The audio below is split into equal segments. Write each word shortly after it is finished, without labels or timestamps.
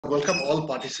welcome all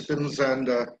participants and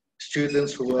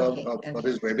students who are for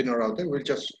this webinar out there. We'll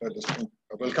just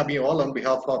welcome you all on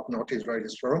behalf of Northeast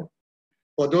Writers Forum.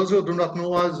 For those who do not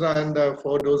know us and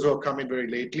for those who are coming very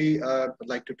lately, I'd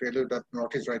like to tell you that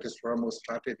Northeast Writers Forum was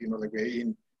started, like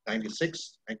in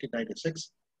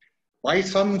 1996, by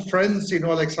some friends,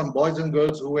 like some boys and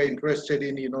girls who were interested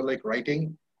in, like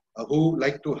writing, who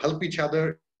like to help each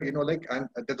other, and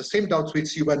the same doubts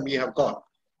which you and me have got.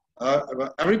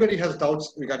 Everybody has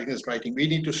doubts regarding his writing. We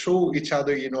need to show each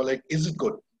other, like, is it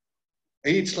good?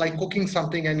 It's like cooking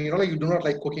something and, like you do not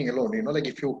like cooking alone, like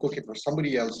if you cook it for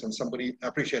somebody else and somebody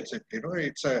appreciates it,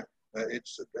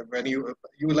 it's when you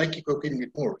like cooking it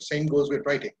more. Same goes with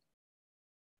writing.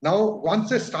 Now, once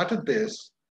they started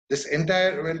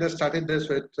when they started this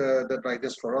with the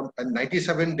Writers Forum, and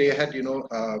 97 they had,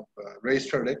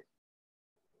 registered it.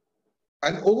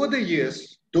 And over the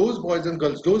years, those boys and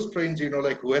girls, those friends,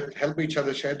 like who had helped each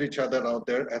other, shared each other out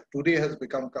there, and today has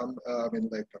become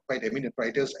quite eminent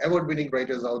writers, award-winning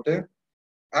writers out there.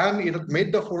 And it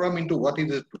made the forum into what it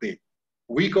is today.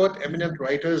 We got eminent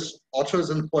writers,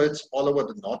 authors and poets all over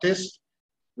the Northeast.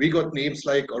 We got names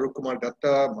like Arup Kumar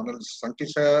Datta, Manal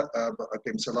Sankisa,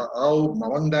 Timsala Au,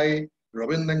 Mawandai,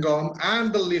 Robin Nangam,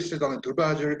 and the list is on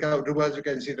Dhruva Hazarika. Dhruva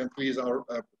Hazarika, incidentally, is our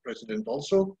president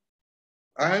also.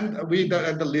 And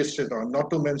the list is on, not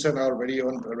to mention our very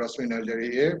own Rasmi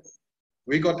Narjari here.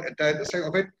 We got entire set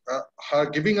of it. Her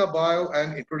giving a bio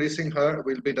and introducing her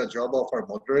will be the job of our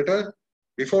moderator.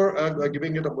 Before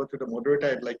giving it over to the moderator,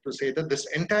 I'd like to say that this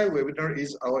entire webinar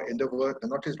is our endeavor, the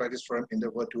Northeast Writers Forum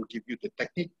endeavor to give you the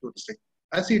technique to this thing.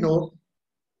 As you know,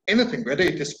 anything, whether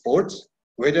it is sports,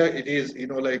 whether it is,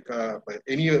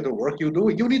 any other work you do,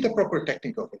 you need the proper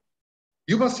technique of it.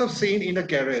 You must have seen in a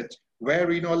garage where,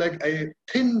 like a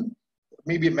thin,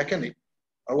 maybe mechanic,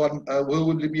 who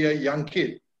will be a young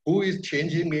kid who is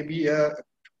changing maybe a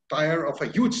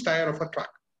huge tire of a truck.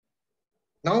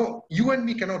 Now, you and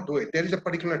me cannot do it. There is a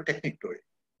particular technique to it.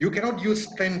 You cannot use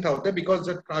strength out there because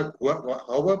the truck,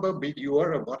 however big you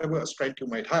are or whatever strength you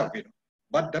might have,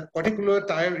 but that particular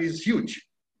tire is huge.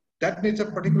 That needs a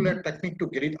particular technique to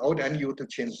get it out and you to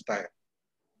change the tire.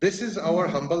 This is our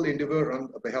humble endeavor on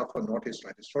behalf of Northeast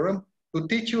Writers Forum to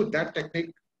teach you that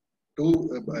technique,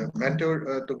 to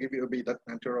mentor, to give you be that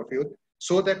mentor of you,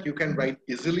 so that you can write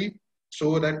easily,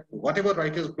 so that whatever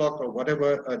writer's block or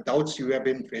whatever doubts you have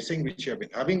been facing, which you have been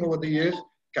having over the years,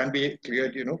 can be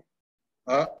cleared.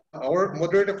 Our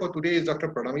moderator for today is Dr.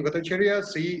 Pranami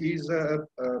Bhattacharya. She is an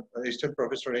assistant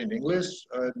professor in English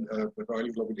at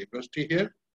Royal Global University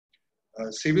here.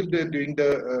 She will be doing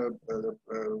the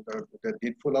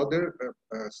needful out there,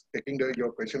 taking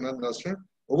your question and answer.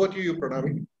 Over to you,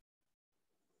 Pranami.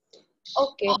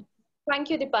 Okay, thank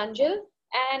you, Dipanjal,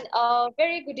 and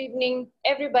very good evening,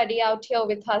 everybody out here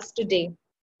with us today.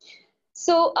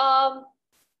 So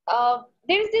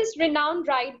there's this renowned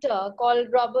writer called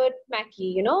Robert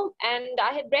Mackey, and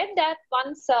I had read that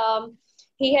once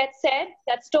he had said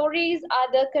that stories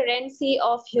are the currency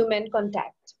of human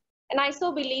contact. And I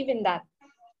so believe in that.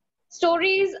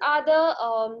 Stories are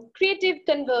the creative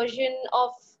conversion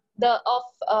of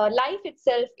life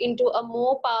itself into a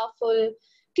more powerful,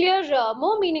 clearer,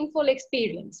 more meaningful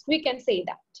experience. We can say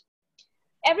that.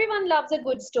 Everyone loves a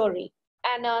good story,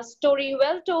 and a story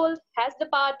well told has the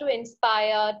power to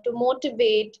inspire, to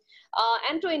motivate,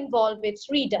 and to involve its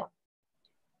reader.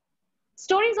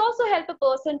 Stories also help a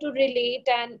person to relate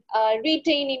and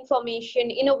retain information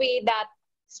in a way that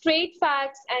straight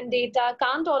facts and data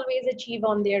can't always achieve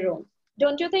on their own.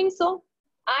 Don't you think so?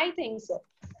 I think so.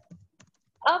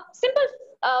 A simple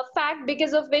fact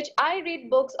because of which I read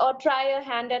books or try a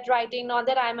hand at writing, not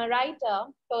that I'm a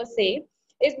writer per se,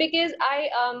 is because I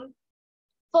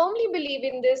firmly believe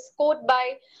in this quote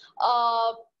by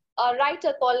a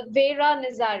writer called Vera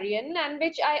Nazarian, and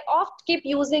which I oft keep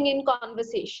using in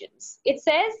conversations. It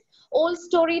says, old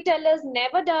storytellers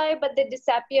never die, but they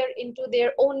disappear into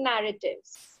their own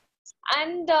narratives.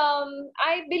 And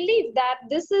I believe that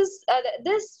this is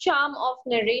this charm of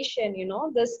narration,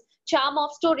 this charm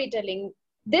of storytelling,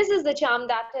 this is the charm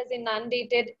that has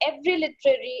inundated every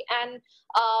literary and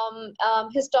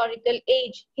historical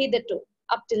age hitherto,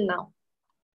 up till now.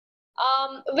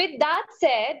 With that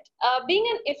said, being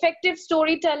an effective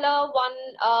storyteller,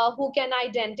 one who can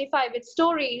identify with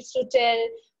stories to tell,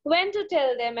 when to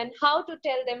tell them, and how to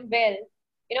tell them well,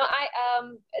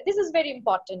 this is very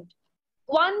important.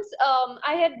 Once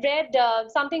I had read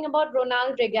something about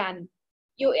Ronald Reagan.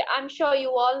 I'm sure you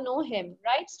all know him,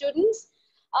 right, students?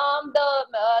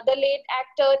 The late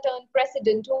actor turned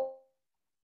president who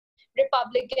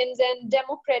Republicans and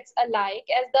Democrats alike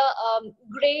as the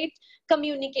great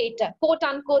communicator, quote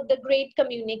unquote, the great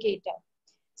communicator.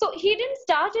 So he didn't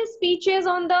start his speeches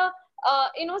on the,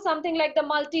 something like the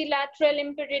multilateral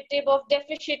imperative of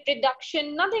deficit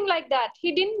reduction, nothing like that.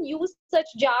 He didn't use such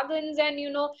jargons and,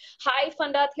 high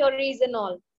funda theories and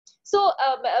all. So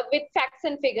with facts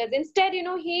and figures. Instead,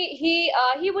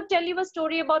 he would tell you a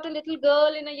story about a little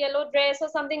girl in a yellow dress or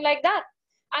something like that.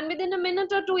 And within a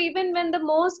minute or two, even when the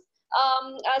most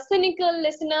cynical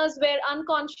listeners were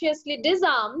unconsciously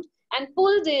disarmed and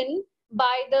pulled in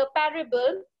by the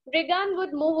parable, Reagan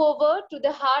would move over to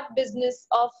the hard business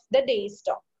of the day's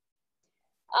talk.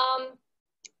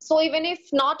 So even if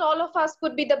not all of us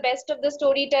could be the best of the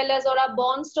storytellers or are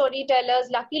born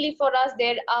storytellers, luckily for us,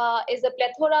 there is a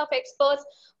plethora of experts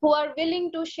who are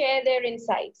willing to share their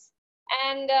insights.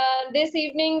 And this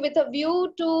evening, with a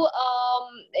view to,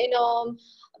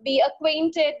 be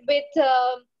acquainted with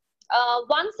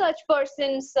one such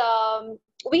person's,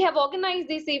 we have organized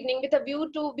this evening with a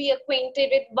view to be acquainted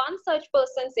with one such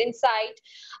person's insight,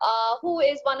 who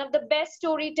is one of the best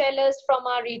storytellers from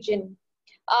our region.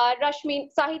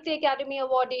 Sahitya Akademi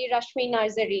Awardee, Rashmi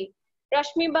Narzari.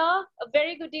 Rashmi Ba, a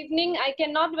very good evening. I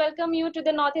cannot welcome you to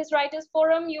the Northeast Writers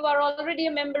Forum. You are already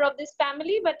a member of this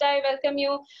family, but I welcome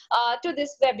you to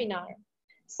this webinar.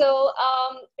 So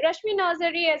Rashmi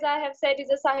Narzari, as I have said, is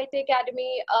a Sahitya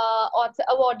Akademi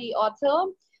Awardee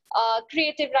author,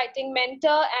 creative writing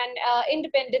mentor, and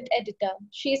independent editor.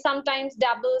 She sometimes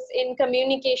dabbles in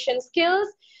communication skills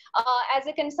as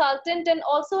a consultant and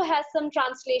also has some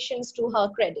translations to her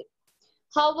credit.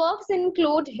 Her works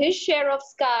include His Share of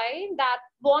Sky, that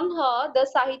won her the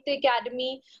Sahitya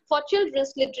Akademi for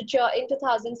Children's Literature in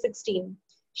 2016.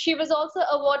 She was also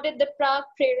awarded the Prague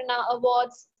Prerana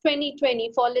Awards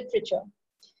 2020 for literature.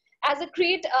 As a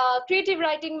creative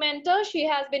writing mentor, she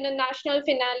has been a national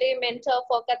finale mentor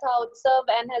for Katha Utsav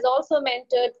and has also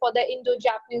mentored for the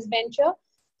Indo-Japanese venture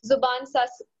Zuban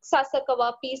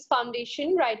Sasakawa Peace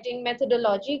Foundation Writing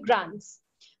Methodology Grants.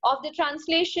 Of the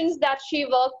translations that she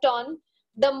worked on,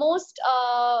 the most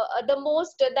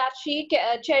that she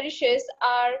cherishes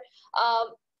are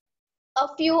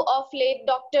a few of late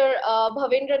Dr.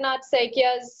 Bhavendranath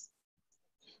Saikya's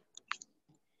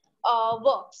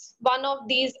works. One of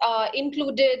these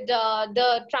included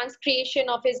the transcreation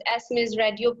of his Asmis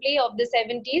radio play of the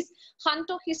 70s,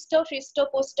 Hanto Histo Hristo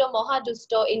Pusto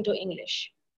Mohadusto, into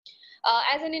English.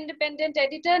 As an independent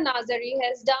editor, Narzari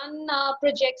has done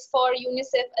projects for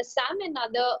UNICEF Assam and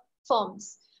other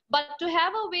firms. But to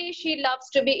have a way, she loves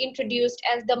to be introduced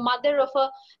as the mother of a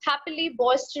happily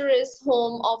boisterous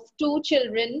home of 2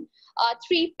 children,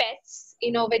 3 pets,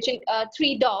 which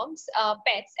 3 dogs,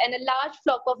 pets, and a large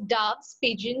flock of doves,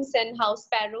 pigeons, and house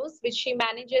sparrows, which she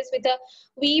manages with a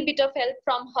wee bit of help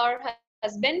from her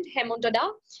husband, Hemontoda.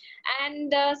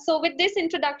 And so with this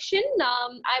introduction,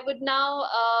 I would now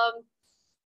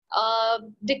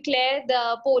declare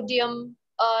the podium,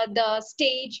 the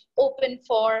stage open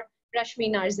for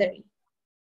Rashmi Narzari.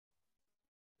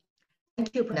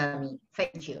 Thank you, Punami.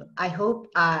 Thank you. I hope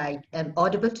I am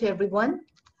audible to everyone.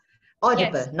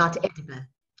 Audible, yes. Not edible.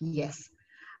 Yes.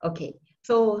 Okay.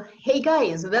 So, hey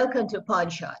guys, welcome to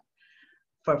Podshot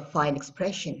for Fine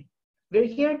Expression. We're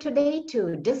here today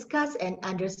to discuss and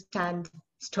understand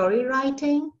story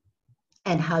writing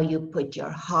and how you put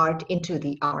your heart into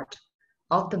the art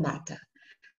of the matter.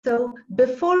 So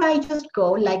before I just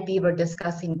go, like we were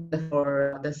discussing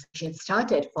before the session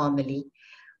started formally,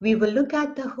 we will look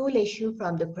at the whole issue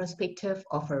from the perspective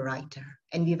of a writer,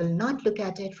 and we will not look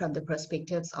at it from the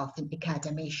perspectives of an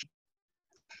academician.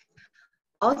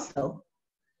 Also,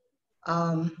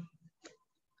 I'd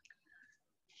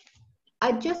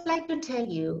just like to tell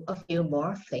you a few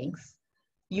more things.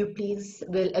 You please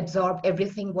will absorb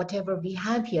everything, whatever we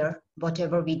have here,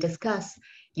 whatever we discuss,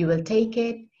 you will take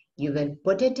it, you will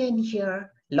put it in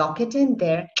here, lock it in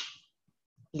there,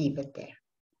 leave it there,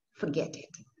 forget it.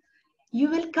 You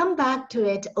will come back to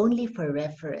it only for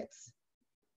reference,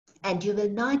 and you will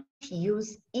not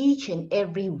use each and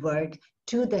every word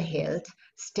to the hilt,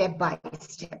 step by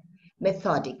step,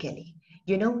 methodically.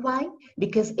 You know why?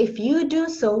 Because if you do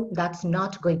so, that's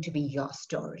not going to be your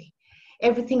story.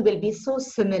 Everything will be so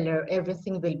similar,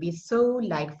 everything will be so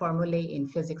like formulae in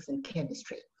physics and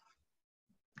chemistry.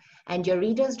 And your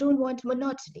readers don't want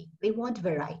monotony, they want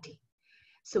variety.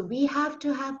 So we have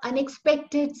to have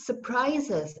unexpected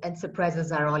surprises, and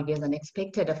surprises are always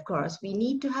unexpected, of course. We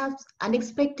need to have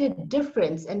unexpected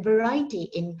difference and variety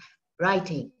in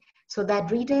writing so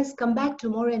that readers come back to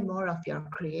more and more of your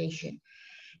creation.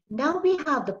 Now we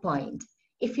have the point,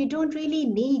 if you don't really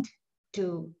need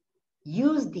to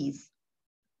use these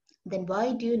then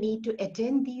why do you need to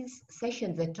attend these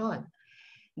sessions at all?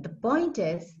 The point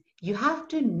is, you have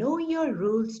to know your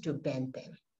rules to bend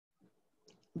them.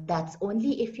 That's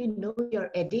only if you know your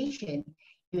addition,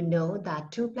 you know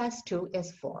that 2 plus 2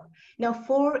 is 4. Now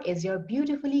 4 is your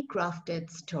beautifully crafted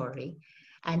story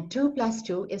and 2 plus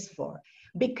 2 is 4.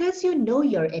 Because you know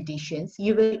your additions,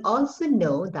 you will also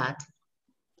know that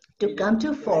to come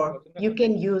to 4, you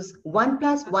can use 1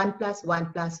 plus 1 plus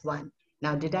 1 plus 1.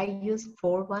 Now, did I use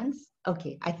 4 once?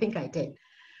 Okay, I think I did.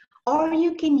 Or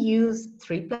you can use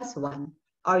 3 plus 1,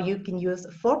 or you can use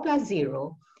 4 plus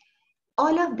 0.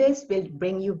 All of this will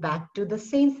bring you back to the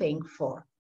same thing, 4.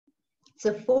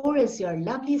 So 4 is your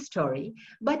lovely story,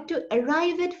 but to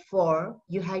arrive at 4,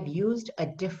 you have used a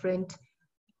different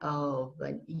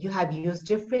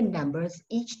different numbers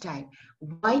each time.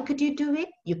 Why could you do it?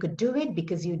 You could do it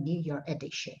because you knew your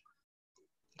addition.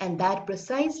 And that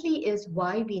precisely is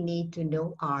why we need to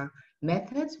know our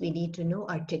methods, we need to know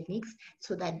our techniques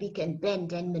so that we can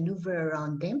bend and maneuver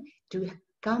around them to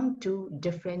come to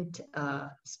different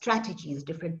strategies,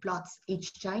 different plots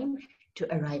each time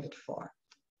to arrive at 4.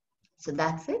 So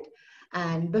that's it.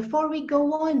 And before we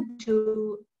go on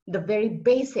to the very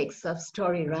basics of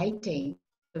story writing,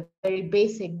 the very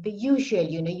basic, the usual,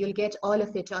 you'll get all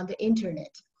of it on the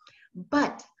internet.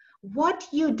 But what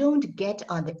you don't get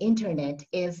on the internet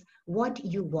is what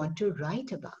you want to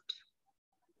write about.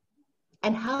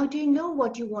 And how do you know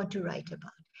what you want to write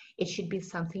about? It should be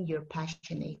something you're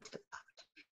passionate about.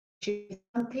 It should be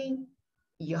something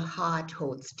your heart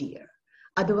holds dear.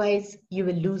 Otherwise, you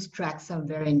will lose track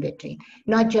somewhere in between.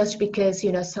 Not just because,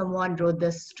 someone wrote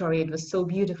this story, it was so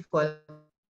beautiful,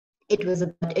 it was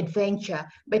about adventure,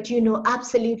 but you know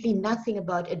absolutely nothing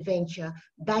about adventure,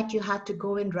 that you have to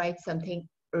go and write something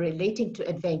relating to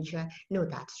adventure. No,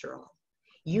 that's wrong.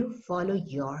 You follow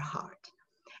your heart.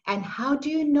 And how do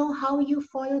you know how you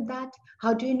follow that?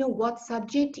 How do you know what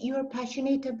subject you are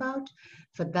passionate about?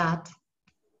 For that,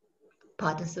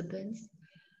 participants,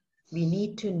 we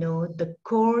need to know the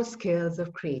core skills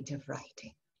of creative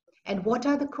writing. And what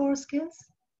are the core skills?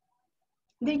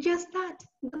 They're just that,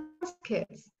 the core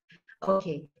skills.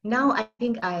 Okay, now I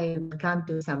think I will come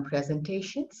to some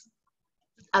presentations.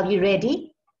 Are we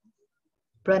ready?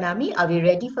 Pranami, are we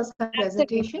ready for some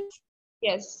presentations?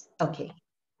 Yes. Okay,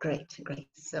 great.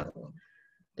 So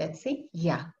let's see,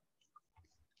 yeah.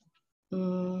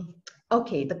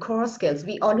 Okay, the core skills,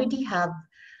 we already have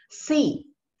C.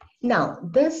 Now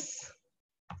this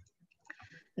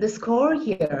core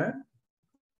here,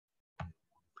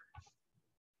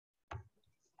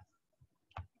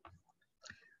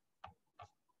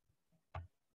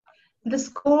 the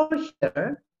score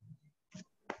here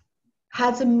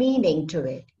has a meaning to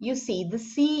it. You see, the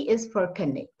C is for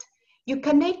connect. You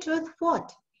connect with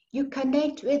what? You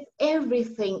connect with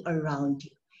everything around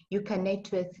you. You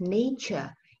connect with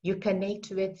nature. You connect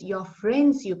with your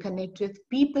friends. You connect with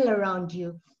people around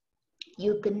you.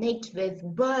 You connect with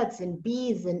birds and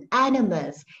bees and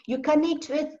animals. You connect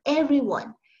with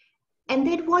everyone. And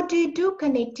then what do you do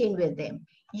connecting with them?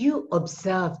 You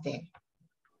observe them.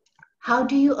 How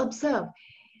do you observe?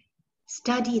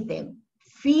 Study them,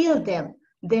 feel them,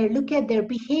 look at their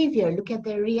behavior, look at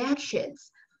their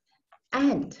reactions.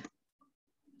 And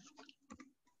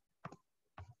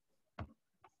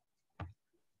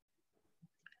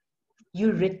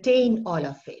you retain all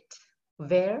of it.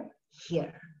 Where?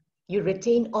 Here. You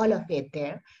retain all of it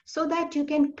there so that you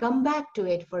can come back to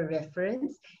it for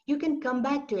reference. You can come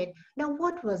back to it. Now,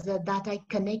 what was it that I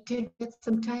connected with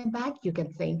some time back? You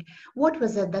can think, what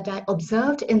was it that I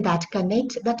observed in that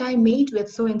connect that I made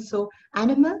with so-and-so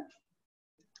animal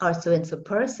or so-and-so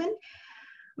person?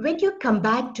 When you come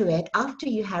back to it, after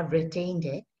you have retained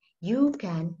it, you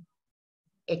can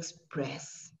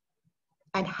express.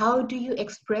 And how do you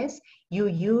express? You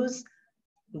use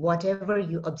whatever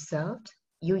you observed,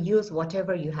 you use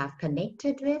whatever you have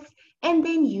connected with, and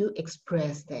then you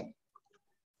express them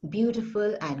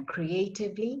beautiful and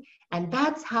creatively. And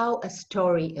that's how a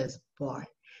story is born.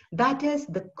 That is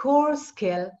the core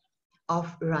skill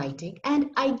of writing.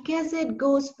 And I guess it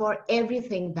goes for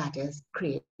everything that is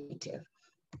creative.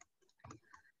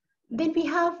 Then we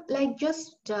have, like,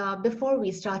 just before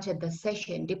we started the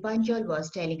session, Dipanjal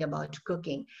was telling about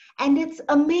cooking. And it's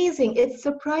amazing, it's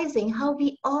surprising how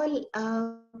we all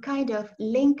kind of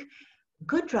link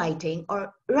good writing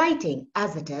or writing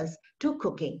as it is to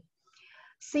cooking.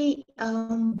 See,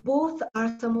 both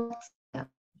are somewhat similar,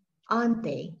 aren't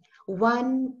they?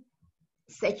 One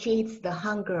satiates the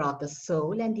hunger of the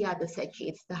soul and the other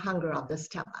satiates the hunger of the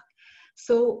stomach.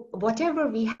 So whatever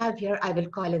we have here, I will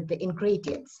call it the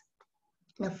ingredients.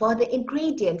 Now, for the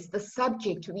ingredients, the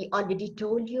subject we already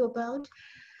told you about,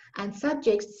 And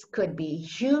subjects could be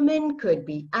human, could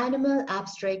be animal,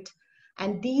 abstract,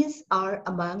 and these are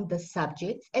among the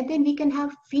subjects. And then we can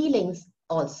have feelings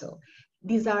also.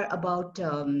 These are about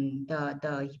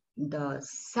the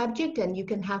subject, and you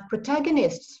can have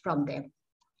protagonists from them.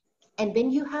 And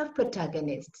when you have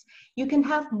protagonists, you can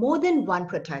have more than one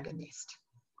protagonist.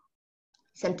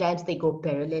 Sometimes they go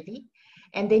parallelly.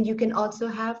 And then you can also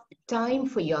have time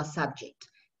for your subject,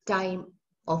 time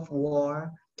of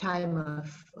war, time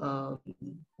of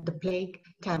the plague,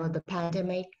 time of the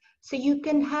pandemic. So you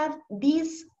can have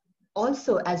these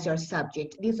also as your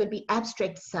subject. These will be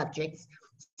abstract subjects,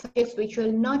 subjects which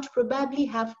will not probably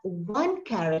have one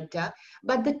character,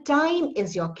 but the time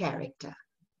is your character.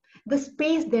 The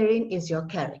space therein is your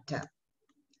character.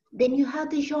 Then you have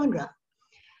the genre.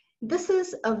 This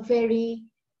is a very,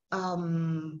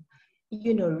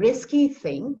 risky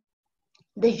thing.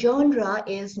 The genre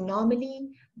is normally,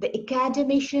 the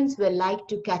academicians will like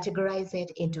to categorize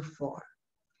it into four: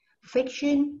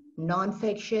 fiction,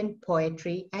 non-fiction,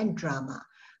 poetry, and drama.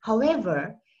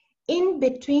 However, in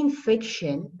between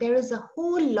fiction, there is a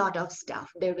whole lot of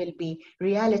stuff. There will be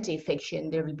reality fiction,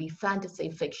 there will be fantasy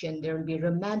fiction, there will be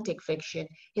romantic fiction,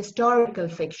 historical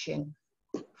fiction.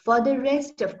 For the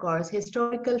rest, of course,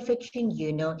 historical fiction,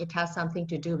 it has something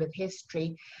to do with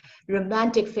history.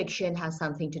 Romantic fiction has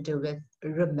something to do with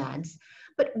romance.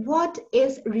 But what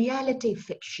is reality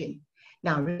fiction?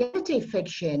 Now, reality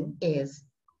fiction is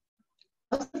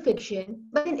also fiction,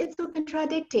 but then it's so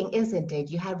contradicting, isn't it?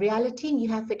 You have reality and you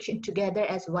have fiction together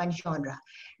as one genre.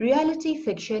 Reality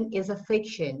fiction is a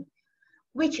fiction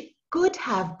which could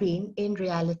have been in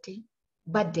reality,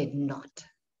 but did not.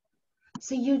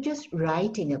 So you're just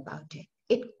writing about it.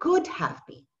 It could have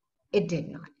been, it did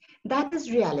not. That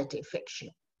is reality fiction.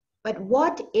 But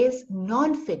what is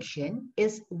non-fiction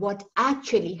is what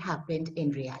actually happened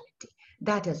in reality.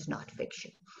 That is not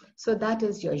fiction. So that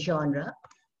is your genre.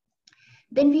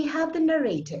 Then we have the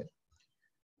narrative.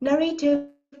 Narrative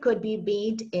could be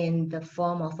made in the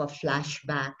form of a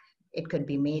flashback. It could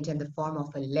be made in the form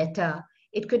of a letter.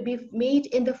 It could be made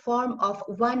in the form of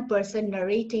one person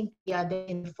narrating the other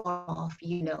in the form of,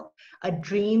 a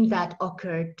dream that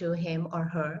occurred to him or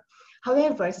her.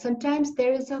 However, sometimes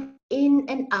there is a in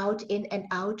and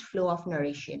out flow of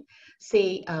narration.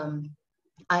 Say,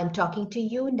 I'm talking to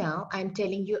you now, I'm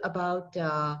telling you about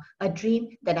a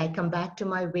dream, then I come back to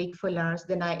my wakeful hours,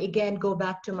 then I again go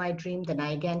back to my dream, then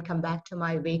I again come back to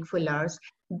my wakeful hours.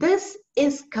 This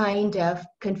is kind of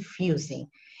confusing.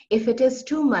 If it is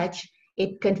too much,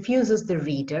 it confuses the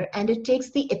reader and it takes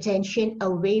the attention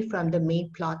away from the main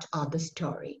plot of the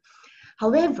story.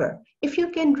 However, if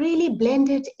you can really blend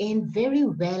it in very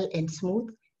well and smooth,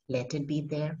 let it be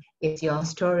there. It's your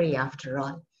story after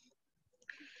all.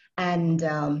 And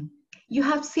you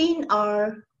have seen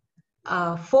our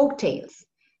folk tales.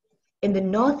 In the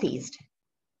Northeast,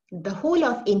 the whole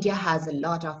of India has a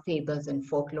lot of fables and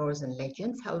folklores and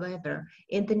legends. However,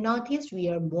 in the Northeast, we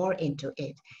are more into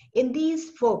it. In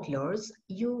these folklores,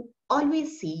 you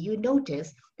always you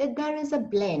notice that there is a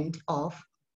blend of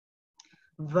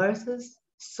verses,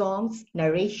 songs,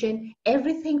 narration,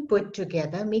 everything put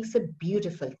together makes a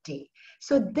beautiful tale.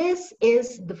 So this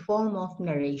is the form of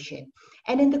narration.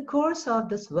 And in the course of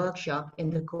this workshop, in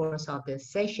the course of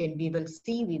this session, we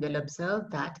will observe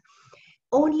that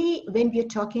only when we're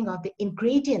talking of the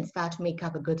ingredients that make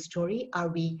up a good story are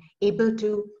we able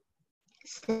to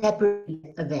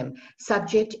separate them.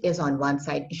 Subject is on one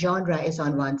side, genre is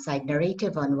on one side,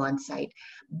 narrative on one side.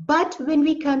 But when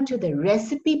we come to the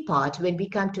recipe part, when we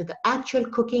come to the actual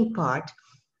cooking part,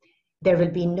 there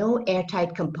will be no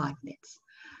airtight compartments.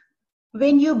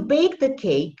 When you bake the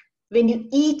cake, when you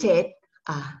eat it,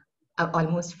 I'm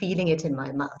almost feeling it in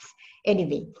my mouth.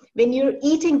 Anyway, when you're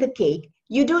eating the cake,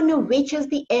 you don't know which is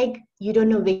the egg, you don't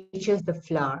know which is the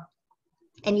flour,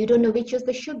 and you don't know which is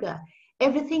the sugar.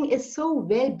 Everything is so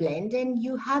well blended and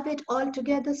you have it all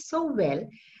together so well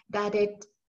that it,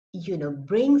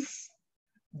 brings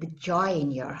the joy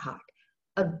in your heart.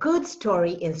 A good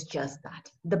story is just that.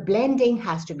 The blending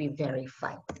has to be very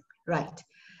fine, right?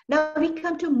 Now we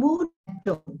come to mood and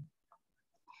tone.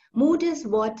 Mood is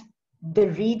what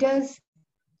the readers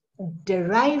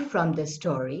derive from the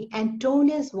story, and tone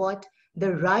is what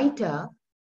the writer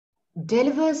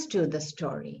delivers to the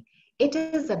story. It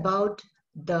is about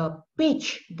the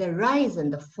pitch, the rise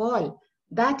and the fall.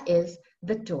 That is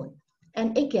the tone.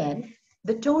 And again,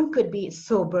 the tone could be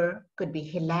sober, could be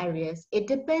hilarious. It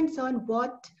depends on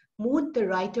what mood the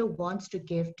writer wants to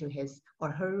give to his or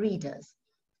her readers.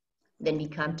 Then we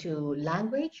come to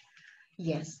language.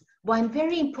 Yes, one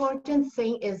very important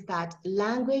thing is that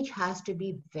language has to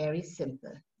be very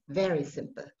simple, very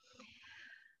simple.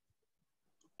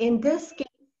 In this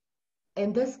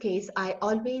case, I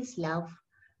always love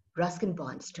Ruskin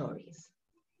Bond stories.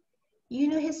 You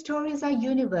know, his stories are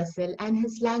universal and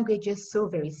his language is so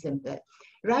very simple.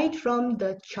 Right from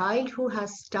the child who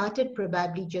has started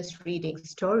probably just reading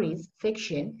stories,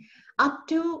 fiction, up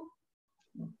to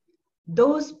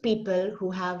those people who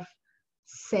have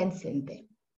sense in them.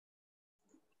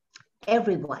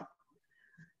 Everyone.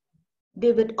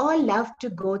 They would all love to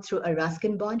go through a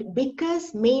Ruskin Bond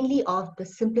because mainly of the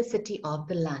simplicity of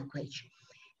the language.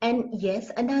 And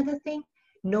yes, another thing,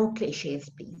 no cliches,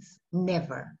 please.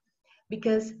 Never.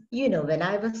 Because, you know, when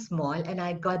I was small and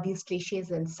I got these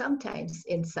cliches, and sometimes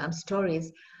in some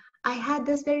stories, I had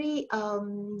this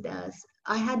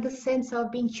I had the sense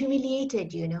of being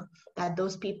humiliated, you know, that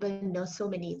those people know so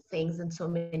many things and so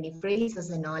many phrases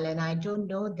and all, and I don't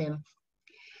know them.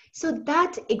 So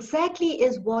that exactly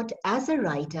is what, as a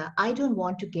writer, I don't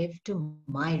want to give to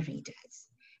my readers.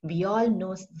 We all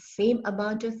know the same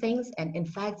amount of things, and in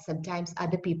fact, sometimes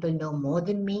other people know more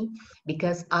than me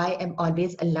because I am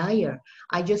always a liar.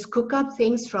 I just cook up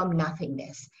things from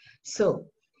nothingness. So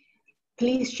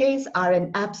cliches are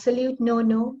an absolute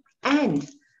no-no, and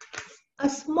a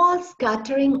small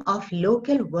scattering of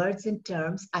local words and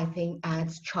terms, I think,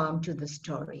 adds charm to the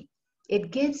story.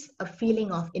 It gives a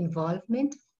feeling of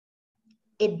involvement.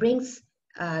 It brings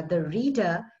the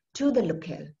reader to the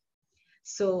locale.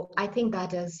 So I think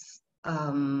that is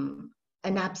an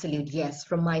absolute yes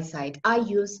from my side. I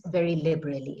use very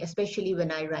liberally, especially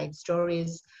when I write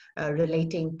stories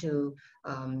relating to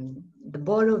the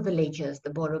Boro villages,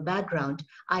 the Boro background.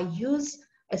 I use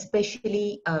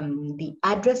especially the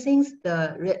addressings,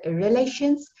 the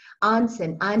relations, aunts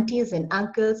and aunties and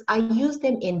uncles. I use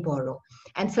them in Boro,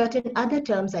 and certain other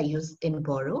terms I use in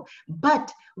Boro.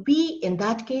 But we, in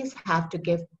that case, have to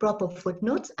give proper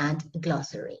footnotes and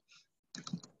glossary.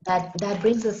 That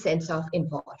brings a sense of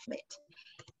involvement.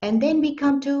 And then we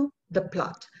come to the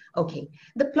plot. Okay,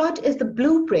 the plot is the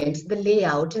blueprint, the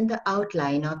layout, and the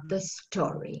outline of the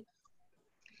story.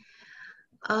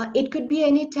 It could be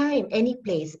any time, any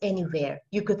place, anywhere.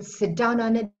 You could sit down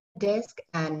on a desk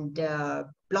and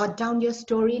plot down your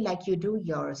story like you do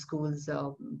your school's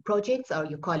projects or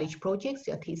your college projects,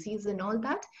 your theses and all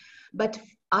that. But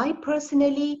I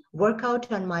personally work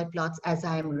out on my plots as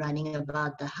I am running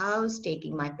about the house,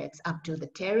 taking my pets up to the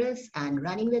terrace and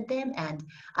running with them. And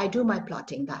I do my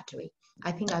plotting that way.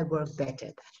 I think I work better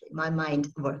that way. My mind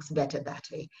works better that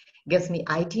way. Gives me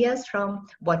ideas from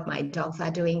what my dogs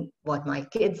are doing, what my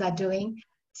kids are doing.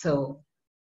 So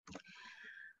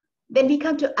then we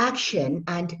come to action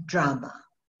and drama.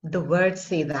 The words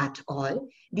say that all.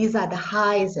 These are the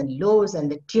highs and lows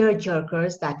and the tear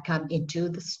jerkers that come into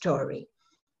the story.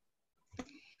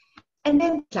 And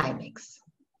then climax.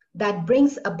 That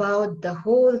brings about the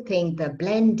whole thing, the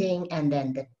blending, and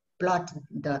then the plot,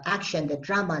 the action, the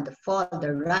drama, the fall,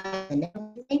 the rise, and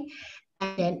everything.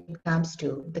 And then it comes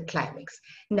to the climax.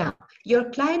 Now, your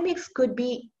climax could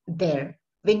be there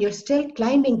when you're still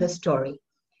climbing the story,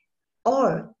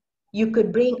 or you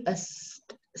could bring a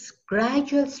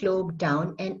gradual slope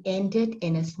down and end it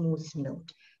in a smooth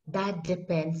note. That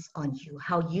depends on you,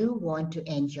 how you want to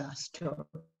end your story.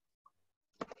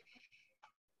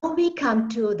 Now we come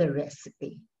to the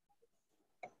recipe.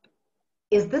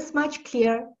 Is this much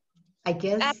clear? I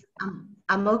guess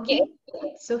I'm okay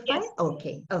so far?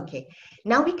 Yes. Okay.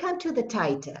 Now we come to the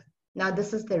title. Now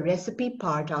this is the recipe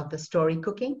part of the story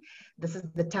cooking. This is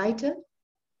the title.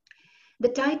 The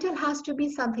title has to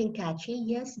be something catchy,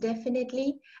 yes,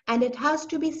 definitely. And it has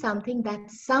to be something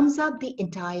that sums up the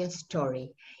entire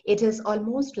story. It is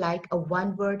almost like a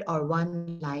one-word or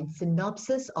one-line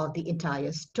synopsis of the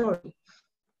entire story.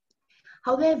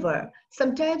 However,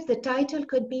 sometimes the title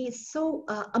could be so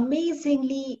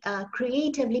amazingly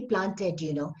creatively planted,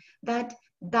 you know, that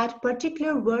that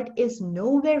particular word is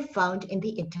nowhere found in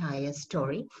the entire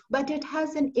story, but it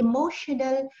has an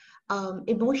emotional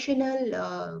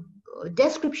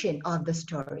description of the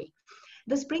story.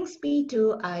 This brings me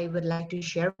to, I would like to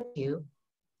share with you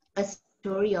a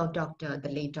story of the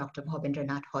late Dr.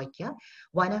 Bhavendranath Hoytya,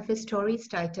 one of his stories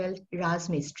titled Raz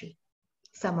Mystery.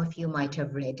 Some of you might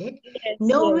have read it.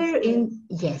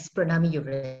 Yes, Pranami, you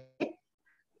read it.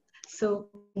 So,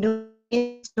 in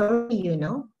the story, you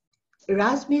know,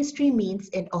 Raz Mystery means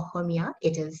in Ohomia,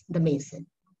 it is the mason.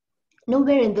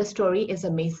 Nowhere in the story is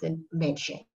a mason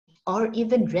mentioned or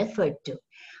even referred to.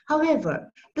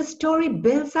 However, the story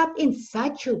builds up in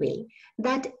such a way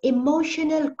that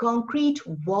emotional concrete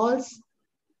walls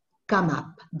come up,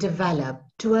 develop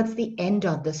towards the end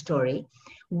of the story,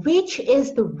 which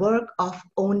is the work of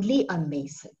only a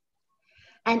mason.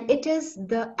 And it is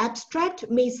the abstract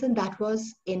mason that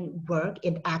was in work,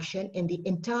 in action, in the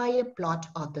entire plot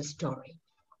of the story.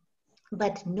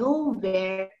 But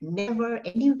nowhere, never,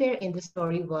 anywhere in the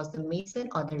story was the mason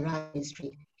or the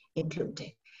Rajmistri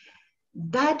included.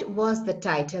 That was the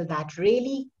title that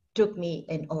really took me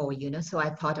in awe, so I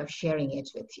thought of sharing it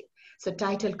with you. So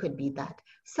title could be that.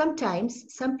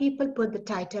 Sometimes some people put the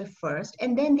title first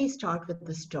and then they start with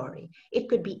the story. It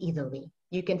could be either way.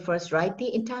 You can first write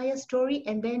the entire story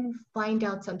and then find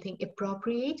out something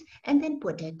appropriate and then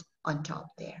put it on top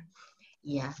there.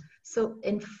 Yeah. So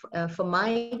for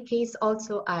my case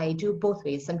also, I do both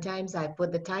ways. Sometimes I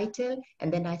put the title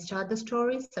and then I start the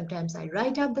story. Sometimes I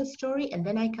write out the story and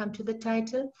then I come to the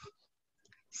title.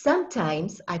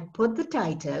 Sometimes I put the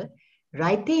title,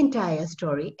 write the entire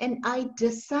story, and I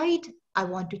decide I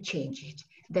want to change it.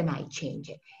 Then I change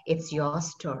it. It's your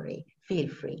story. Feel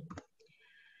free.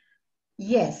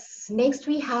 Yes. Next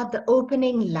we have the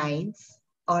opening lines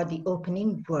or the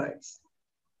opening words.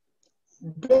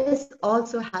 This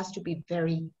also has to be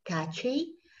very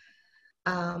catchy.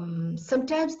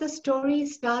 Sometimes the story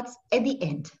starts at the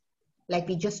end, like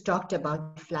we just talked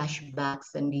about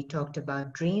flashbacks and we talked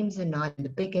about dreams and all in the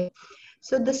beginning.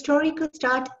 So the story could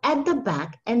start at the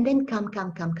back and then come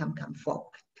forward.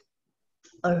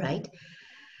 All right.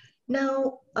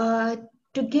 Now,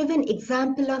 to give an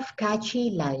example of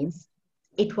catchy lines,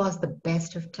 it was the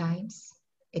best of times.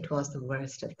 It was the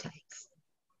worst of times.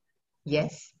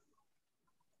 Yes.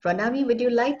 Pranami, would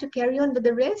you like to carry on with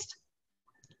the rest?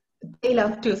 Tale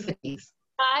of Two Cities.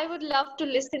 I would love to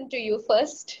listen to you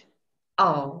first.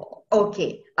 Oh,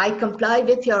 okay. I comply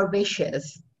with your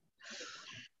wishes.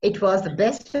 It was the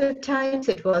best of times.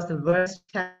 It was the worst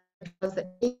of times. It was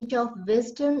the age of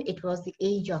wisdom. It was the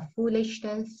age of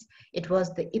foolishness. It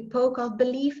was the epoch of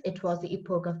belief. It was the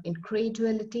epoch of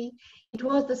incredulity. It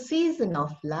was the season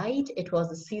of light. It was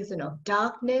the season of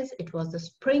darkness. It was the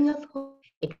spring of hope.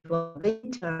 It was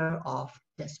winter of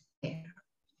despair.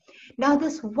 Now,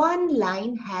 this one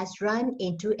line has run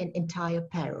into an entire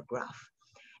paragraph,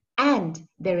 and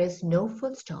there is no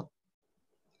full stop.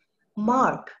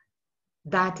 Mark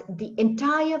that the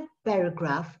entire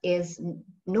paragraph is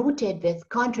noted with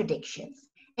contradictions,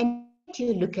 and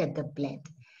you look at the blend.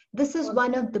 This is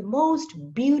one of the most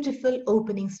beautiful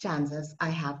opening stanzas I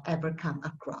have ever come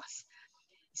across.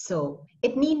 So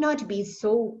it need not be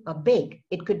so big.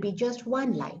 It could be just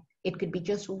one line. It could be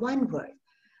just one word,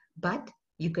 but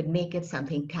you could make it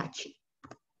something catchy.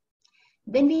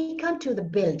 Then we come to the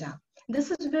build-up.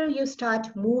 This is where you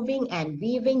start moving and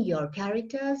weaving your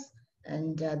characters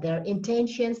and their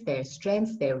intentions, their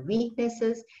strengths, their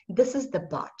weaknesses. This is the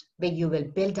part where you will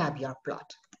build up your plot.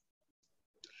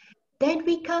 Then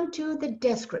we come to the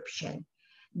description.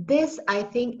 This, I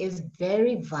think, is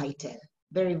very vital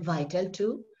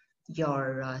to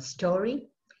your story.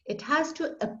 It has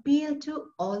to appeal to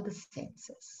all the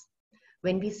senses.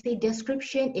 When we say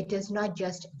description, it is not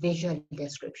just visual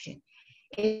description.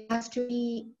 It has to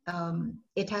be,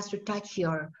 it has to touch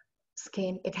your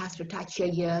skin. It has to touch your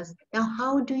ears. Now,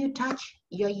 how do you touch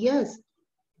your ears?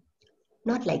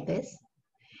 Not like this.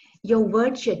 Your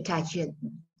words should touch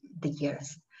the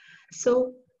ears.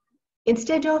 So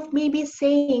instead of maybe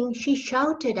saying she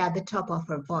shouted at the top of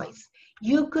her voice,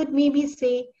 you could maybe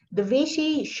say the way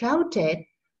she shouted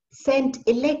sent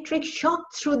electric shock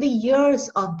through the ears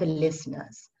of the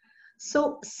listeners.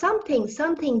 So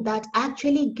something that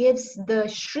actually gives the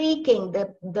shrieking,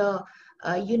 the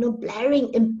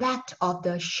blaring impact of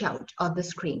the shout of the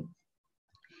scream.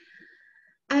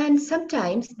 And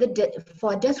sometimes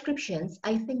for descriptions,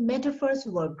 I think metaphors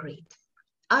work great.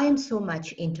 I am so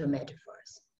much into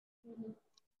metaphors. Mm-hmm.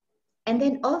 And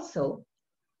then also,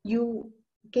 you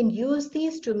can use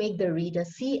these to make the reader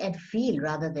see and feel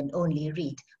rather than only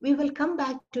read. We will come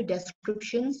back to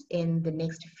descriptions in the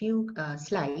next few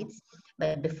slides,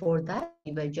 but before that,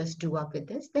 we will just do up with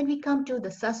this. Then we come to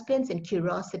the suspense and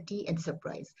curiosity and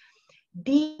surprise.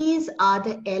 These are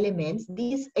the elements.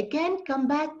 These again come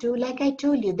back to, like I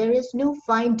told you, there is no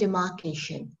fine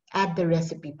demarcation at the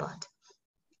recipe part.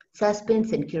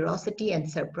 Suspense and curiosity and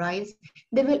surprise,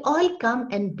 they will all come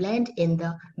and blend in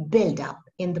the build-up,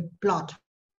 in the plot.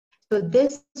 So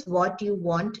this is what you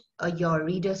want your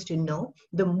readers to know,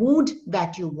 the mood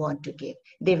that you want to give.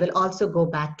 They will also go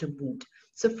back to mood.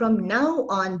 So from now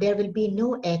on, there will be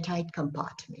no airtight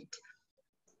compartment.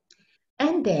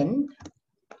 And then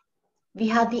we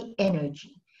have the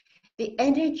energy. The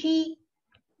energy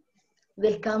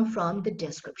will come from the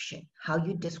description, how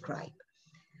you describe.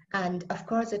 And of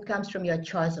course, it comes from your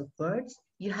choice of words.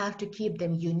 You have to keep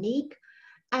them unique.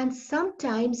 And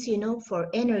sometimes, you know, for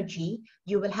energy,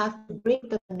 you will have to break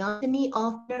the monotony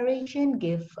of narration,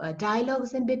 give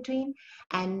dialogues in between.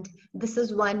 And this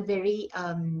is one very,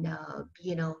 I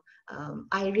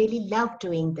really love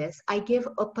doing this. I give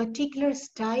a particular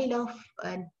style of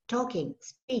talking,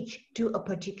 speech to a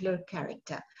particular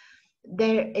character.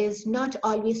 There is not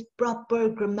always proper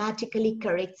grammatically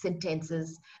correct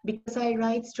sentences because I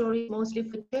write stories mostly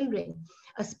for children.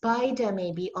 A spider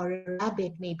maybe or a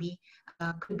rabbit maybe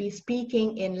could be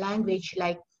speaking in language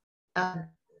like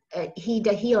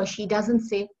he or she doesn't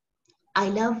say, I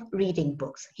love reading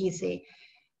books. He say,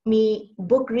 me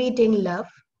book reading love.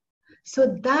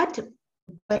 So that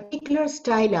particular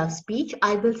style of speech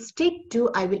I will stick to,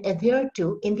 I will adhere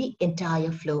to in the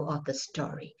entire flow of the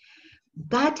story.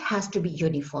 That has to be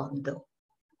uniform though.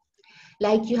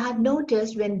 Like you have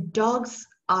noticed when dogs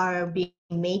are being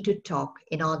made to talk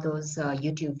in all those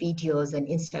YouTube videos and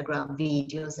Instagram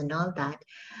videos and all that,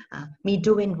 me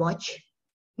doing watch,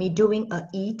 me doing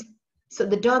eat. So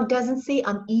the dog doesn't say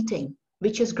I'm eating,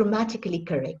 which is grammatically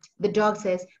correct. The dog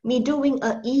says, me doing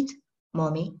eat,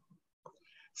 mommy.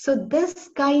 So this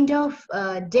kind of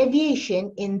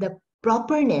deviation in the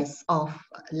properness of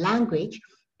language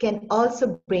can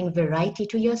also bring variety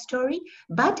to your story.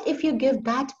 But if you give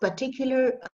that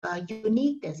particular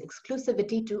uniqueness,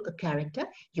 exclusivity to a character,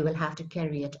 you will have to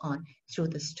carry it on through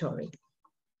the story.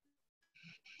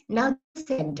 Now,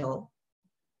 crescendo,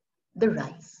 the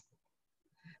rise.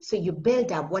 So you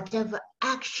build up whatever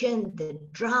action, the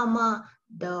drama,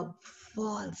 the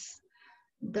falls,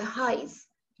 the highs,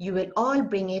 you will all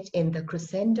bring it in the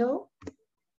crescendo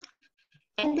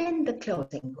and then the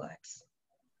closing words.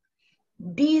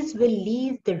 These will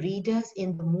leave the readers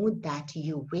in the mood that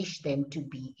you wish them to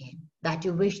be in, that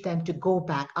you wish them to go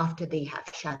back after they have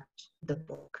shut the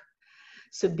book.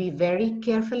 So be very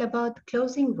careful about the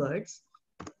closing words.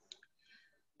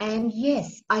 And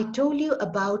yes, I told you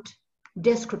about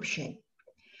description.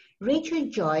 Rachel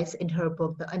Joyce, in her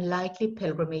book, The Unlikely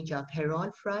Pilgrimage of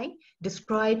Harold Fry,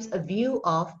 describes a view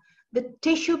of the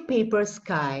tissue paper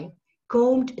sky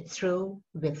combed through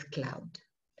with cloud.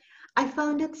 I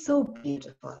found it so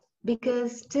beautiful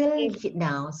because till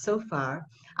now, so far,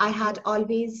 I had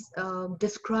always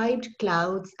described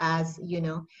clouds as,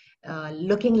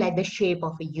 looking like the shape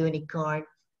of a unicorn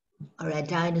or a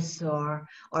dinosaur,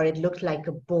 or it looked like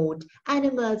a boat,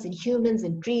 animals and humans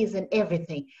and trees and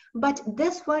everything. But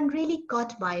this one really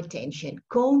caught my attention,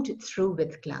 combed through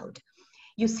with cloud.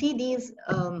 You see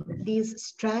these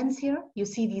strands here? You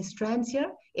see these strands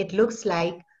here? It looks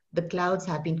like the clouds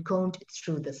have been combed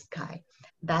through the sky.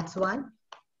 That's one.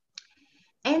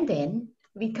 And then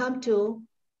we come to,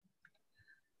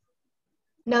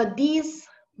 now these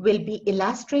will be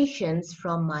illustrations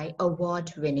from my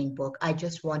award-winning book. I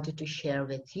just wanted to share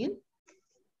with you.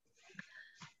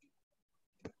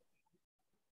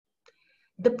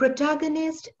 The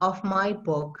protagonist of my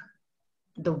book,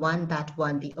 the one that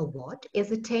won the award,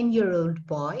 is a 10-year-old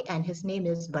boy and his name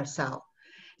is Barsao.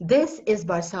 This is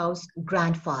Barsau's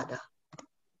grandfather.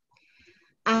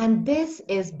 And this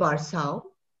is Barsao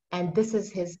and this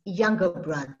is his younger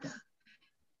brother.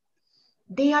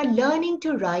 They are learning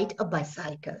to ride a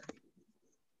bicycle.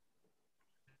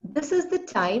 This is the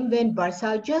time when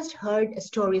Barsao just heard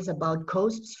stories about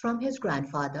ghosts from his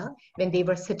grandfather when they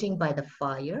were sitting by the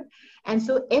fire. And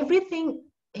so everything,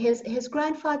 his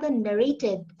grandfather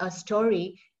narrated a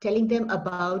story telling them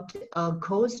about a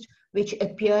ghost which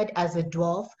appeared as a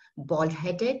dwarf,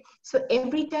 bald-headed. So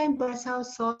every time Barsao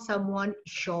saw someone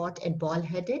short and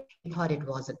bald-headed, he thought it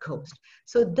was a ghost.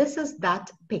 So this is that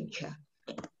picture.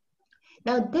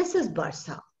 Now this is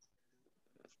Barsao.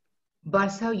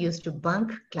 Barsao used to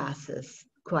bunk classes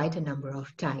quite a number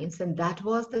of times, and that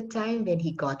was the time when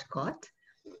he got caught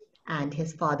and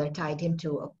his father tied him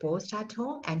to a post at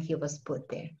home and he was put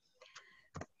there.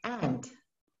 And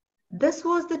this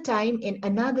was the time in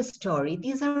another story.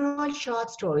 These are all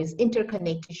short stories,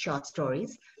 interconnected short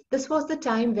stories. This was the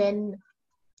time when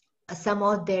some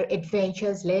of their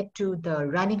adventures led to the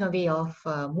running away of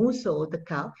Muso, the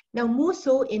cow. Now,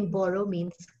 Muso in Boro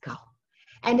means cow.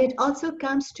 And it also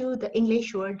comes to the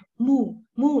English word moo.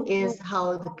 Moo is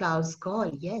how the cows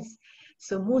call, yes.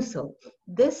 So Muso.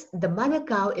 The mother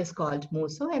cow is called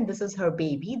Muso and this is her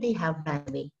baby. They have run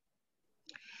away.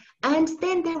 And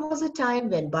then there was a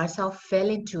time when Barsao fell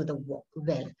into the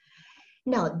well.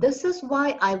 Now, this is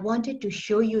why I wanted to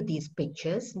show you these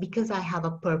pictures because I have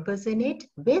a purpose in it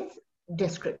with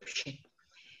description.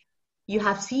 You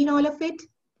have seen all of it.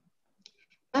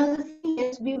 Now, the thing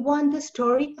is, we want the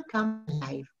story to come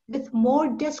alive with more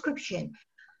description.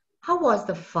 How was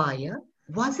the fire?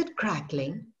 Was it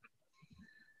crackling?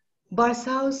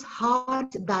 Barsaw's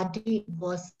heart that day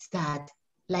was sad,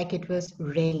 like it was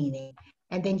raining.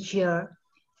 And then here,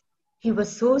 he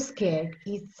was so scared,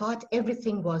 he thought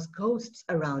everything was ghosts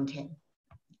around him.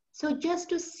 So just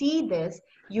to see this,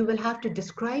 you will have to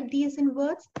describe these in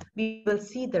words. We will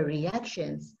see the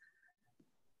reactions,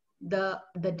 the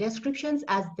descriptions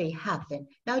as they happen.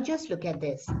 Now just look at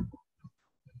this.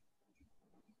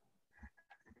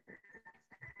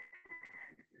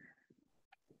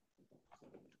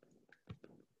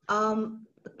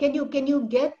 Can you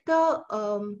get the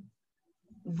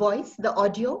voice, the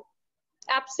audio?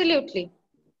 Absolutely.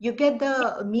 You get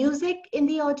the music in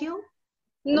the audio?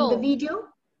 In the No. video?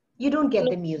 You don't get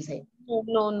No. the music.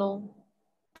 No.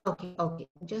 Okay, okay.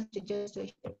 Just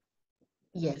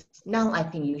yes. Now I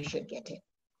think you should get it.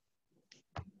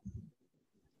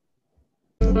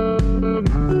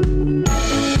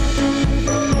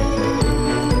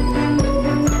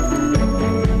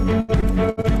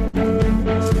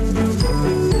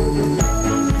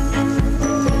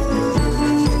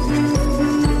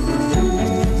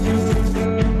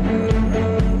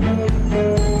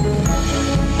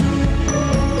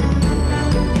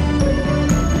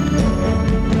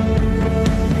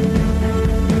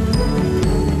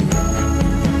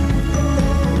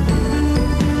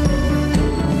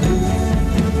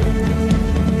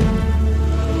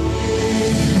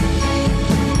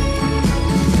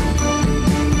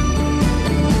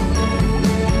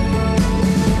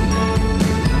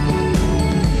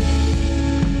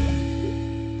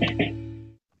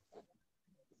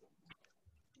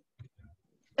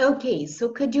 Okay, so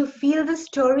could you feel the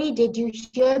story? Did you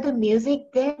hear the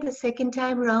music there the second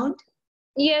time round?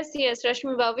 Yes,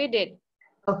 Rashmi, we did.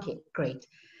 Okay, great.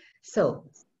 So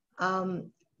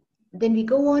then we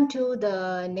go on to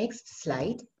the next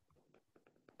slide.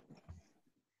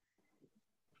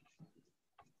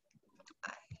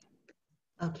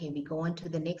 Okay, we go on to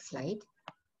the next slide.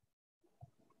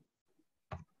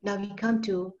 Now we come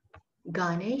to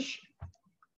garnish.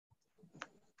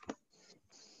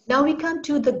 Now we come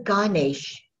to the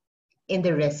garnish in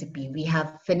the recipe. We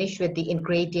have finished with the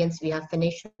ingredients. We have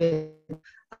finished with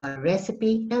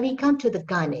recipe. Now we come to the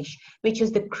garnish, which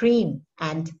is the cream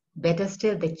and better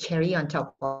still the cherry on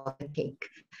top of the cake.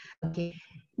 Okay,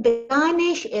 the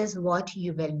garnish is what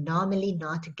you will normally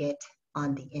not get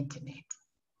on the internet.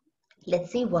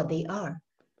 Let's see what they are.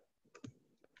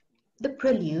 The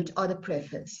prelude or the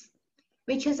preface,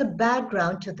 which is a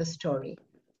background to the story.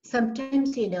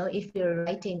 Sometimes, you know, if you're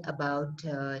writing about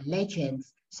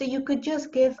legends, so you could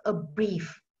just give a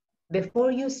brief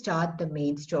before you start the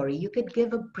main story. You could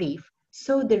give a brief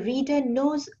so the reader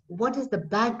knows what is the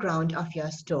background of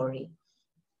your story.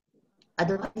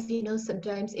 Otherwise, you know,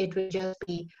 sometimes it will just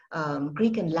be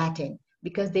Greek and Latin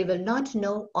because they will not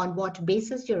know on what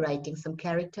basis you're writing some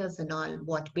characters and on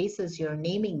what basis you're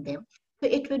naming them. So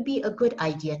it would be a good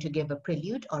idea to give a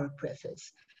prelude or a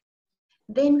preface.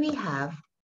 Then we have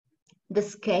the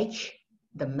sketch,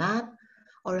 the map,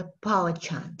 or a power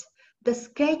chant. The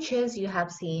sketches you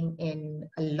have seen in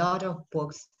a lot of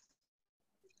books,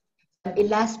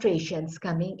 illustrations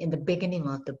coming in the beginning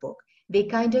of the book. They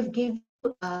kind of give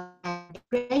you an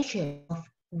impression of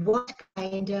what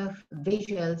kind of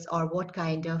visuals or what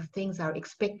kind of things are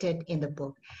expected in the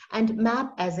book. And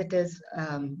map, as it is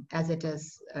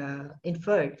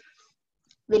inferred,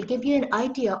 will give you an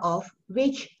idea of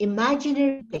which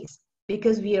imaginary place,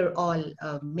 because we are all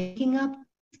making up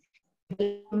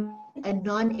a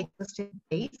non-existent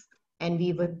place, and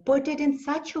we will put it in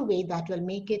such a way that will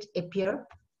make it appear.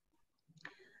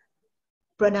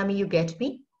 Pranami, you get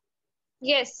me?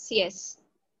 Yes.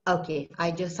 Okay,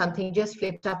 something just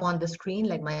flipped up on the screen,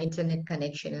 like my internet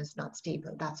connection is not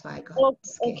stable. That's why I got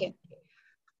scared. Okay.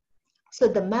 So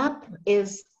the map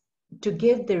is to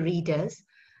give the readers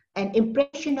an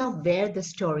impression of where the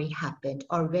story happened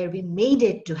or where we made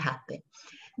it to happen.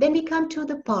 Then we come to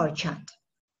the power chant.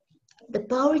 The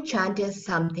power chant is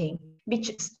something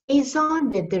which stays on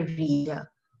with the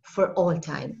reader for all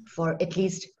time, for at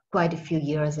least quite a few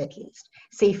years at least.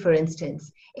 Say, for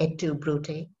instance, Et tu,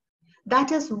 Brute.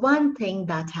 That is one thing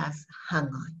that has hung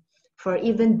on. For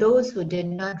even those who did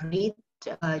not read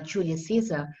Julius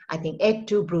Caesar, I think Et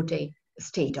tu, Brute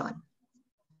stayed on.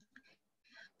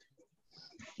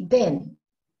 Then,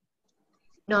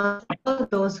 not all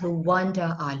those who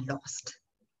wander are lost.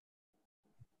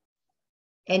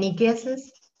 Any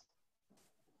guesses?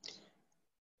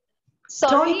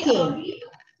 Sorry. Talking.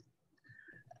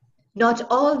 Not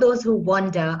all those who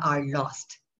wander are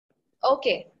lost.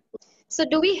 Okay. So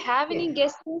do we have any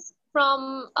guesses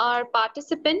from our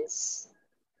participants?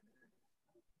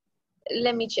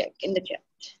 Let me check in the chat.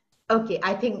 Okay,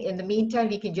 I think in the meantime,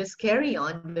 we can just carry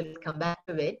on. We'll come back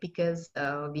to it because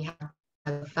we have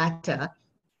a factor.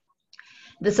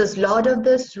 This is Lord of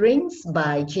the Rings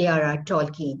by J.R.R.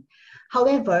 Tolkien.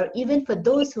 However, even for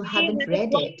those who haven't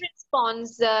read One it,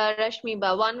 response,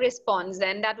 Rashmiba, one response,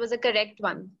 and that was a correct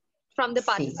one from the see,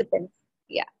 participants.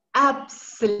 Yeah.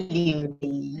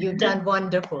 absolutely, you've done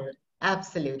wonderful.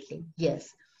 Absolutely,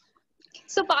 yes.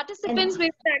 So participants, And we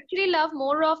would actually love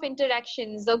more of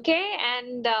interactions, okay?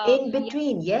 And in yeah.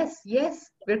 between, yes, yes,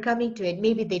 we're coming to it.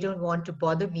 Maybe they don't want to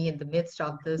bother me in the midst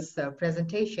of this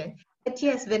presentation. But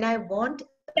yes, when I want,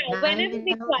 Yeah, now whenever I'll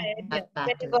required, come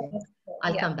back to whenever it. possible.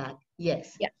 I'll Yeah, come back.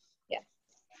 Yes. yeah, yeah.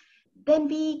 Then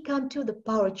we come to the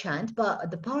power chant,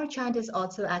 but the power chant is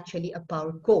also actually a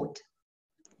power quote.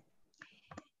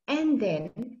 And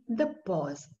then the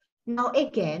pause. Now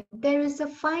again, there is a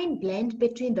fine blend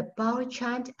between the power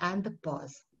chant and the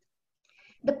pause.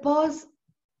 The pause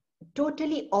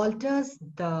totally alters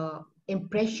the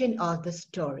impression of the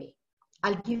story.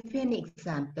 I'll give you an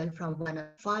example from one of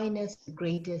the finest,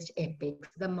 greatest epics,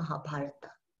 the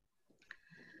Mahabharata.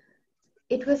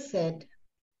 It was said,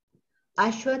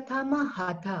 Ashwatthama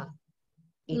hatha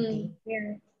iti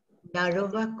Yeah.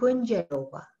 narova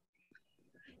kunjarova.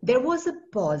 There was a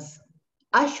pause.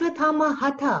 Ashwatthama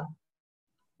hatha,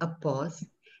 a pause,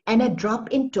 and a drop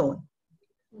in tone.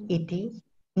 Iti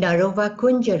narova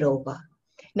kunjarova.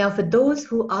 Now, for those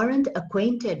who aren't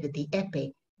acquainted with the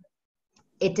epic,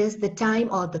 it is the time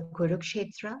of the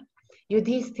Kurukshetra.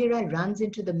 Yudhishthira runs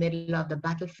into the middle of the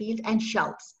battlefield and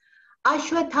shouts,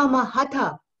 Ashwatthama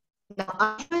hatha. Now,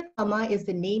 Ashwatthama is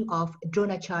the name of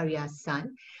Dronacharya's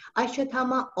son.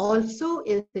 Ashwatthama also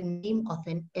is the name of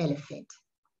an elephant.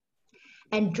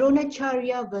 And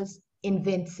Dronacharya was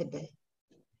invincible.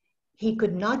 He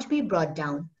could not be brought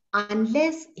down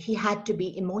unless he had to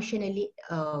be emotionally,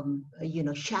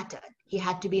 shattered. He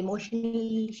had to be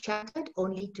emotionally shattered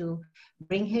only to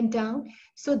bring him down.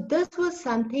 So this was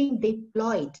something they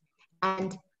employed.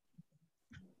 And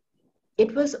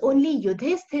it was only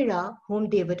Yudhishthira whom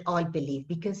they would all believe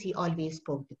because he always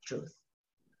spoke the truth.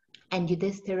 And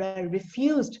Yudhishthira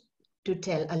refused to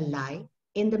tell a lie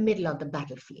in the middle of the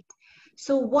battlefield.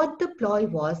 So what the ploy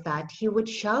was that he would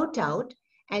shout out,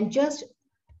 and just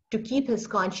to keep his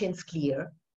conscience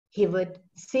clear, he would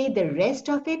say the rest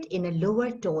of it in a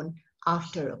lower tone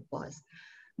after a pause.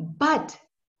 But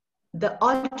the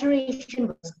alteration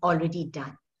was already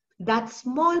done. That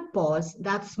small pause,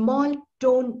 that small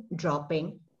tone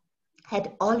dropping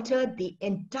had altered the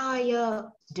entire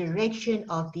direction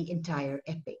of the entire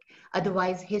epic.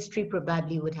 Otherwise, history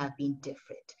probably would have been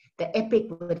different. The epic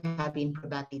would have been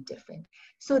probably different.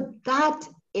 So that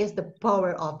is the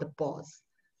power of the pause.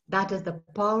 That is the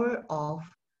power of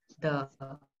the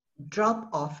drop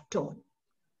of tone.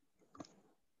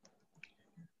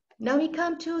 Now we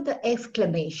come to the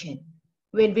exclamation.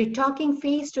 When we're talking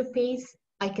face to face,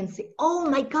 I can say, oh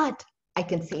my God, I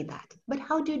can say that. But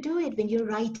how do you do it when you're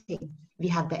writing? We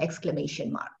have the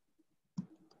exclamation mark.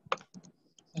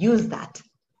 Use that.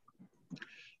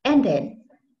 And then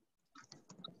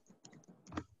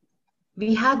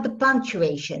we have the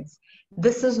punctuations.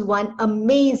 This is one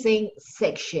amazing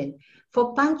section.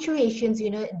 For punctuations,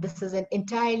 this is an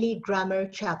entirely grammar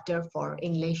chapter for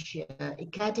English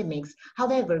academics.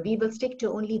 However, we will stick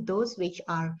to only those which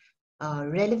are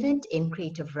relevant in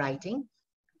creative writing.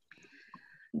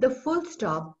 The full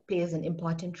stop plays an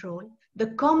important role. The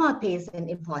comma plays an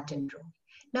important role.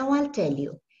 Now I'll tell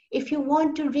you, if you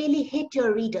want to really hit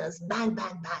your readers, bang,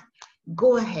 bang, bang,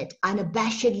 go ahead,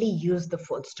 unabashedly use the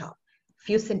full stop.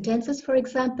 Few sentences, for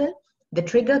example, the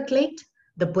trigger clicked,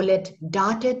 the bullet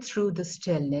darted through the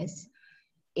stillness,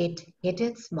 it hit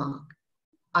its mark,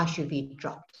 Ashuvi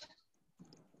dropped,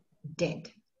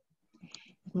 dead.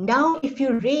 Now, if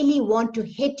you really want to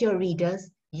hit your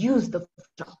readers, use the full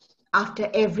stop after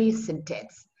every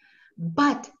sentence.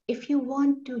 But if you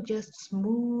want to just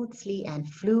smoothly and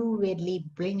fluidly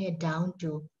bring it down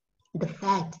to the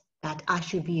fact that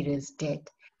Ashuvir is dead,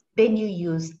 then you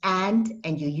use and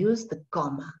you use the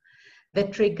comma. The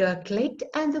trigger clicked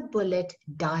and the bullet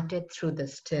darted through the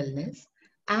stillness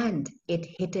and it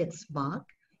hit its mark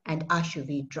and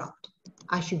Ashuvir dropped.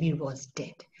 Ashuvir was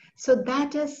dead. So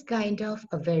that is kind of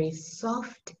a very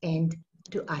soft end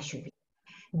to Ashuvir.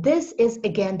 This is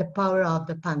again the power of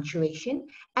the punctuation,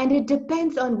 and it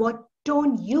depends on what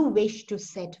tone you wish to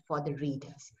set for the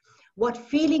readers, what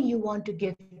feeling you want to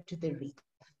give to the reader.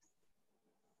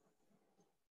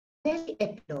 Then the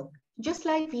epilogue. Just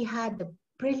like we had the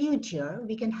prelude here,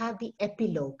 we can have the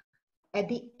epilogue. at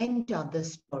the end of the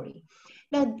story.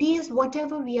 Now, these,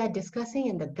 whatever we are discussing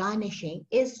in the garnishing,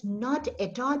 is not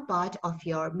at all part of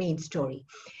your main story.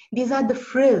 These are the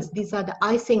frills, these are the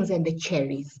icings and the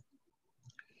cherries.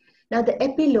 Now, the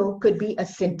epilogue could be a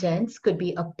sentence, could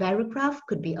be a paragraph,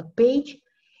 could be a page.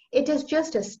 It is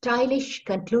just a stylish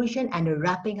conclusion and a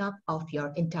wrapping up of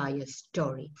your entire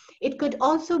story. It could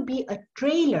also be a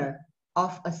trailer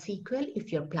of a sequel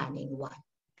if you're planning one.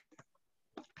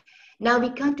 Now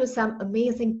we come to some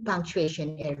amazing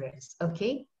punctuation errors,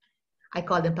 okay? I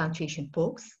call them punctuation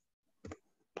pokes.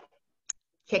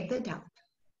 Check that out.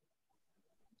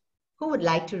 Who would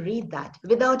like to read that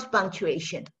without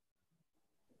punctuation?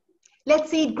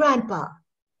 Let's eat grandpa.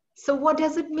 So what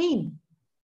does it mean?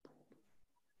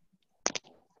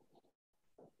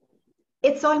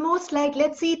 It's almost like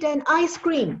let's eat an ice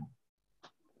cream.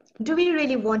 Do we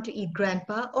really want to eat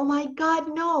grandpa? Oh my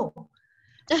God, no.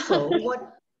 So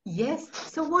what? Yes,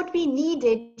 so what we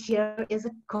needed here is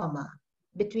a comma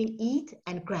between eat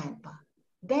and grandpa.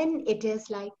 Then it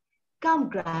is like, come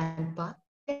grandpa,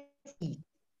 let's eat.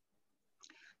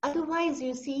 Otherwise,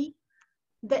 you see,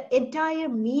 the entire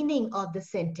meaning of the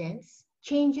sentence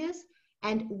changes,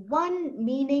 and one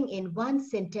meaning in one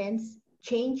sentence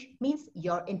change means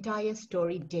your entire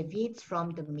story deviates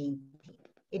from the main theme.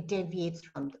 It deviates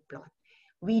from the plot.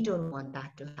 We don't want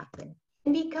that to happen.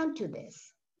 And we come to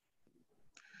this.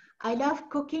 I love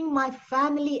cooking my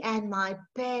family and my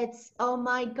pets. Oh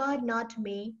my God, not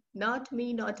me, not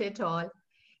at all.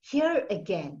 Here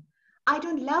again, I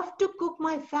don't love to cook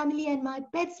my family and my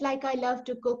pets like I love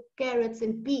to cook carrots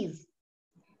and peas.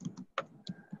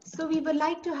 So we would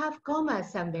like to have comma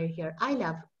somewhere here. I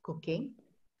love cooking,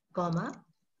 comma,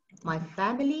 my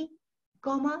family,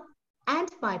 comma, and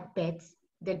my pets.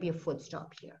 There'll be a full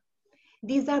stop here.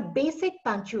 These are basic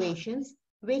punctuations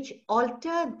which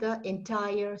alter the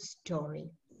entire story.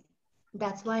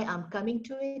 That's why I'm coming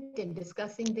to it and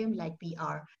discussing them like we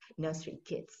are nursery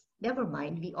kids. Never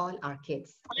mind, we all are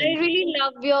kids. I really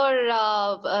love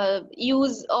your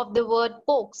use of the word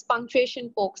pokes,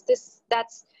 punctuation pokes.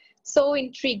 That's so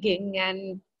intriguing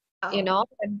and, you know,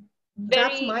 very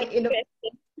that's my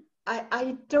interesting.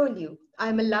 I told you,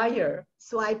 I'm a liar.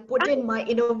 So I put in my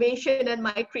innovation and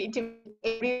my creativity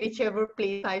every whichever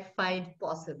place I find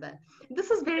possible.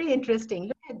 This is very interesting.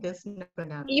 Look at this.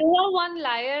 You are one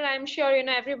liar. I'm sure, you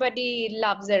know, everybody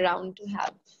loves around to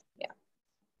have. Yeah.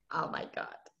 Oh my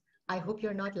God. I hope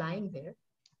you're not lying there.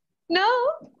 No,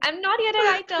 I'm not yet a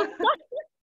writer.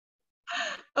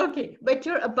 Okay, but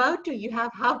you're about to. You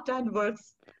have half done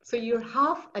works. So you're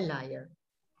half a liar.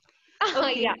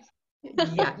 Okay. Yeah.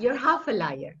 Yeah, you're half a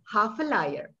liar. Half a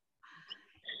liar.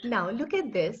 Now look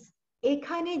at this.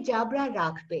 Ekhane jabra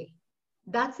rakhbe.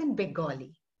 That's in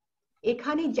Bengali.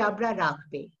 Ekhane jabra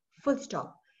rakhbe. Full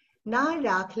stop. Na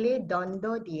rakhle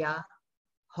dondo dia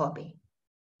hobe.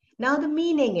 Now the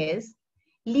meaning is,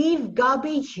 leave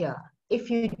garbage here. If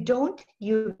you don't,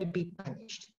 you will be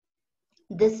punished.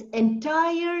 This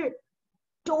entire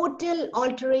total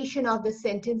alteration of the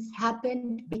sentence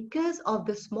happened because of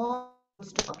the small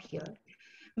stop here,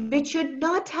 which should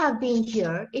not have been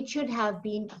here. It should have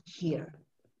been here.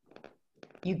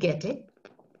 You get it?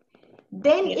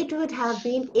 Then it would have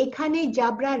been ekhane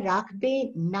jabra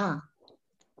rakhbe na.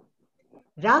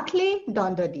 Rakhle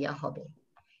dondo dia hobe.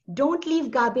 Don't leave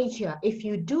garbage here. If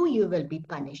you do, you will be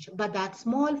punished. But that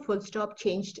small full stop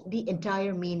changed the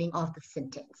entire meaning of the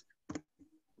sentence.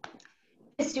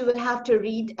 This you will have to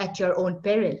read at your own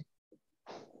peril.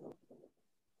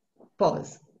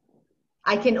 Pause.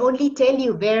 I can only tell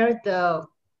you where the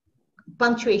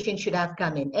punctuation should have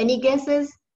come in. Any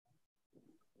guesses?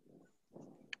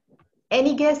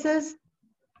 Any guesses?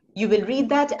 You will read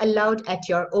that aloud at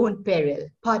your own peril,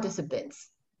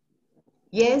 participants.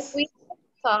 Yes?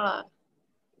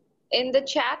 In the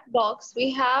chat box,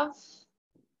 we have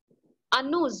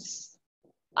Anuz.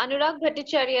 Anurag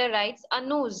Bhattacharya writes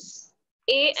Anuz.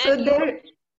 A so and there,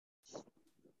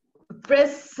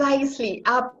 precisely,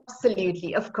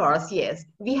 absolutely, of course, yes.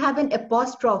 We have an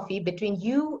apostrophe between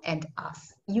you and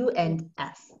us, you and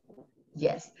us.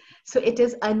 Yes. So it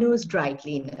is Anu's dry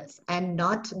cleaners and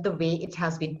not the way it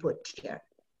has been put here.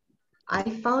 I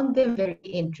found them very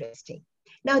interesting.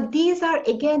 Now, these are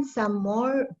again some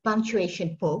more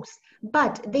punctuation pokes,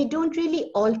 but they don't really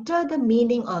alter the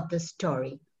meaning of the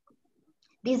story.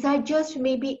 These are just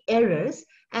maybe errors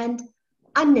and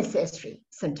unnecessary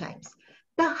sometimes.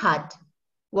 The hut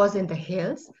was in the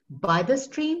hills by the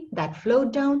stream that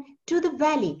flowed down to the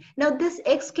valley. Now, this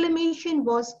exclamation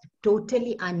was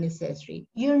totally unnecessary.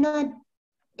 You're not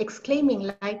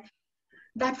exclaiming like,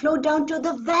 that flowed down to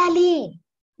the valley.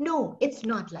 No, it's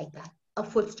not like that. A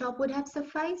full stop would have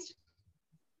sufficed.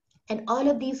 And all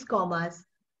of these commas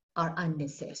are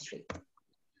unnecessary.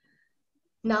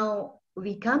 Now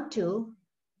we come to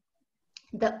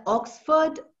the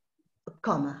Oxford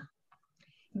comma.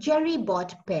 Jerry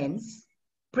bought pens,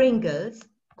 Pringles,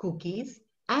 cookies,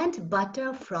 and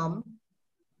butter from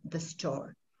the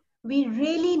store. We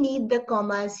really need the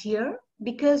commas here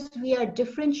because we are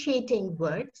differentiating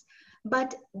words,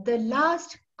 but the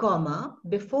last comma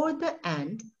before the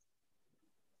and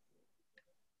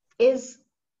is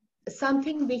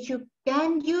something which you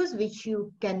can use, which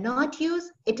you cannot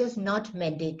use. It is not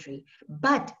mandatory.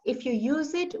 But if you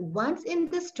use it once in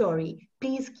the story,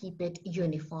 please keep it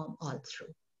uniform all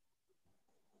through.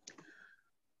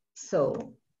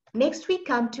 So next we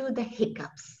come to the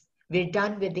hiccups. We're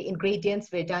done with the ingredients,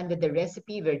 we're done with the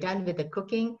recipe, we're done with the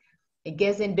cooking. I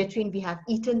guess in between we have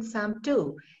eaten some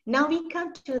too. Now we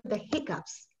come to the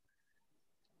hiccups.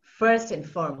 First and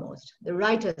foremost, the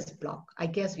writer's block. I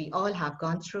guess we all have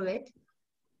gone through it.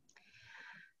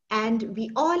 And we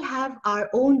all have our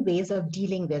own ways of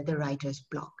dealing with the writer's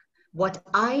block. What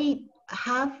I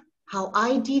have, how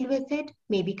I deal with it,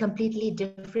 may be completely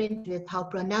different with how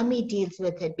Pranami deals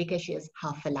with it because she is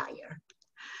half a liar.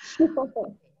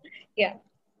 Yeah.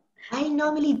 I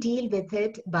normally deal with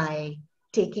it by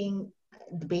taking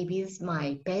the babies,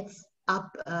 my pets,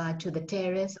 up to the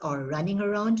terrace or running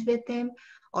around with them,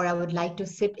 or I would like to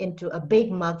sip into a big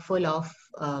mug full of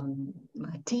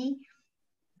tea,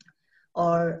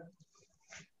 or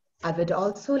I would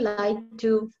also like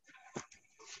to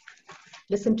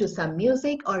listen to some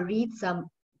music or read some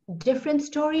different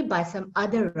story by some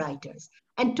other writers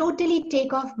and totally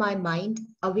take off my mind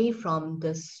away from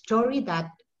the story that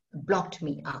blocked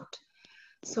me out.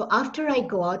 So after I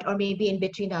go out, or maybe in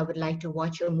between, I would like to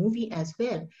watch a movie as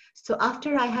well. So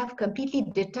after I have completely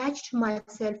detached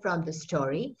myself from the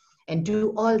story and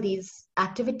do all these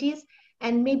activities,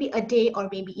 and maybe a day or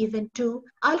maybe even two,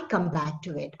 I'll come back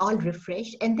to it, all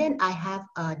refreshed, and then I have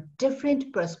a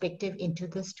different perspective into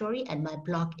the story and my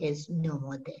block is no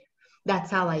more there. That's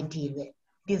how I deal with it.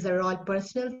 These are all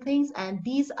personal things, and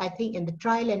these, I think, in the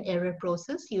trial and error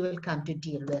process, you will come to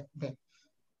deal with them.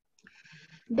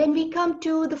 Then we come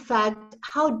to the fact,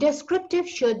 how descriptive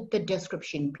should the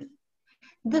description be?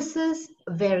 This is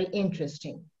very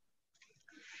interesting.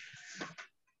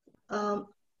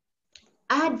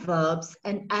 Adverbs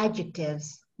and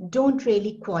adjectives don't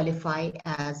really qualify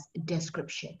as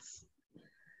descriptions.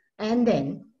 And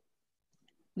then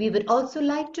we would also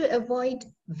like to avoid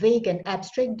vague and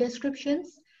abstract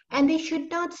descriptions, and they should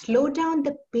not slow down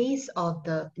the pace of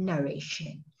the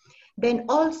narration. Then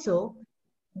also,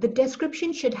 the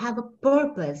description should have a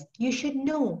purpose. You should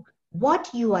know what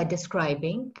you are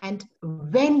describing and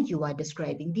when you are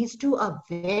describing. These two are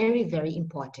very, very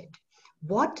important.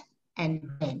 What and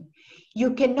when.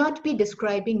 You cannot be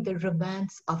describing the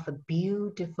romance of a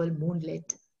beautiful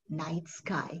moonlit night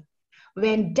sky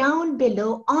when down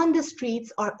below on the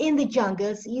streets or in the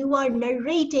jungles, you are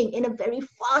narrating in a very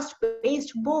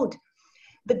fast-paced mode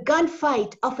the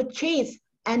gunfight of a chase,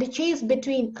 and a chase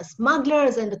between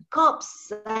smugglers and the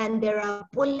cops, and there are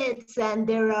bullets and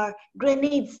there are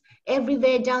grenades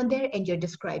everywhere down there, and you're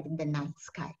describing the night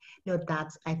sky. No,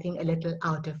 that's, I think, a little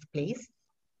out of place.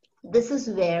 This is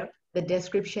where the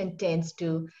description tends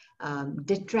to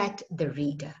detract the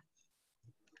reader.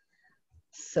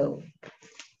 So,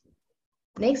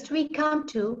 next we come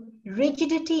to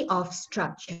rigidity of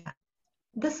structure.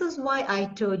 This is why I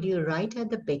told you right at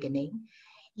the beginning,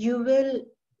 you will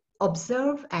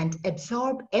observe and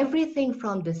absorb everything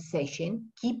from this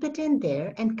session, keep it in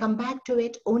there and come back to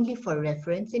it only for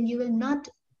reference, and you will not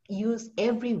use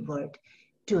every word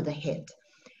to the hilt.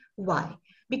 Why?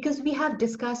 Because we have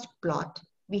discussed plot,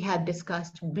 we have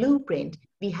discussed blueprint,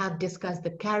 we have discussed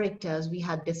the characters, we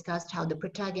have discussed how the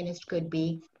protagonist could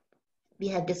be, we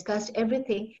have discussed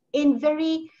everything in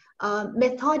very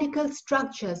methodical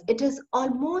structures. It is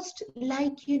almost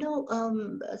like,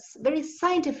 very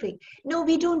scientific. No,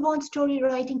 we don't want story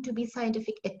writing to be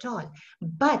scientific at all.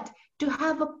 But to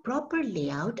have a proper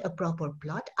layout, a proper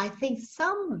plot, I think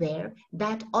somewhere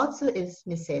that also is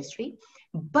necessary.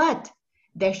 But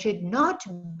there should not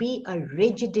be a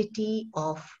rigidity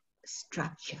of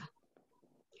structure.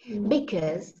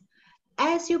 Because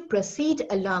as you proceed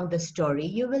along the story,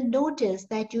 you will notice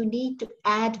that you need to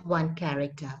add one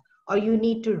character or you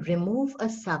need to remove a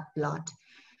subplot.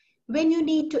 When you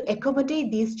need to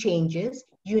accommodate these changes,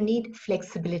 you need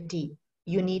flexibility.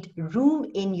 You need room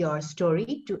in your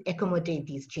story to accommodate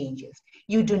these changes.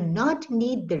 You do not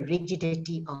need the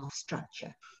rigidity of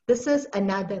structure. This is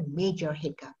another major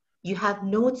hiccup. You have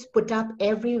notes put up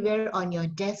everywhere on your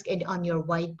desk and on your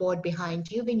whiteboard behind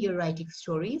you when you're writing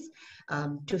stories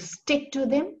to stick to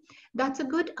them. That's a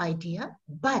good idea,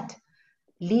 but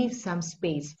leave some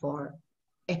space for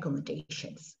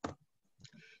accommodations.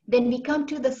 Then we come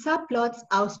to the subplots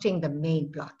ousting the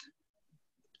main plot.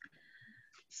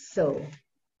 So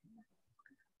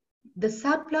the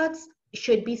subplots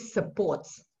should be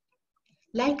supports,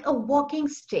 like a walking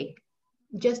stick,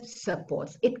 just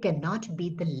supports. It cannot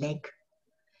be the leg.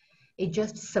 It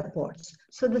just supports.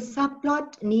 So the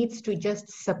subplot needs to just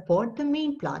support the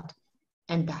main plot,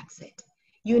 and that's it.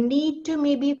 You need to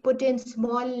maybe put in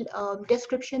small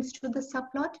descriptions to the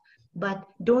subplot, but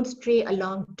don't stray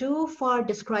along too far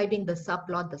describing the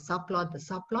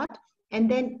subplot. And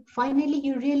then finally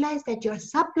you realize that your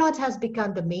subplot has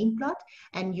become the main plot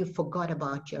and you forgot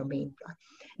about your main plot.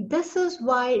 This is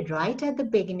why right at the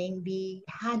beginning we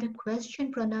had a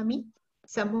question, Pranami.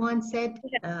 Someone said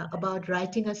about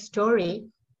writing a story,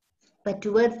 but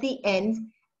towards the end,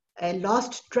 I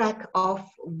lost track of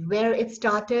where it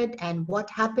started and what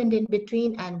happened in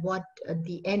between and what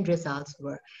the end results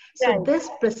were. So this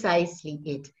precisely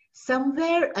it.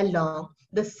 Somewhere along,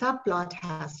 the subplot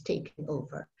has taken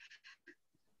over.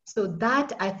 So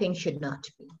that I think should not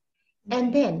be.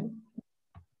 And then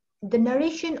the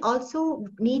narration also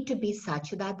need to be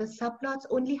such that the subplots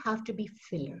only have to be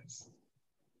fillers.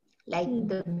 Like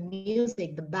the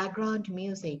music, the background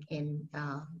music in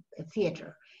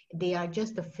theater. They are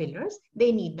just the fillers.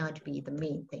 They need not be the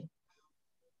main thing.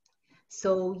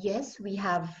 So yes, we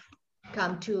have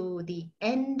come to the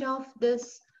end of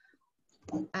this.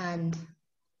 And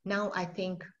now I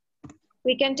think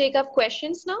we can take up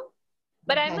questions now.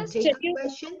 But I must tell you,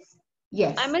 questions.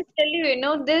 Yes. I must tell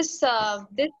you, this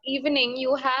evening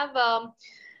you have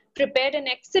prepared an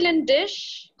excellent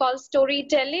dish called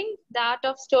storytelling, the art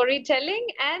of storytelling.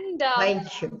 And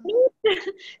thank you.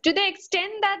 To the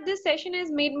extent that this session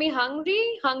has made me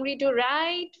hungry to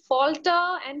write,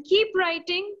 falter, and keep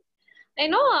writing.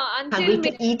 Until hungry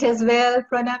to eat as well,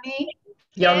 Pranami.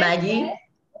 Your Maggie.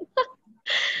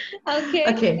 Okay.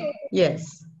 Okay.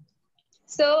 Yes.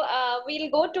 So we'll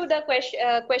go to the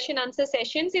question answer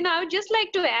sessions. I would just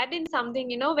like to add in something.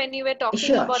 When you were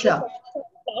talking about the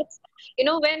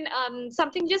subplots, when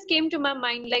something just came to my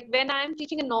mind, like when I am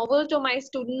teaching a novel to my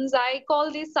students, I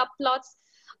call these subplots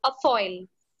a foil.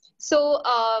 So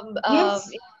yes.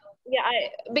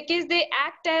 Because they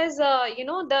act as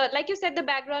like you said, the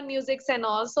background musics and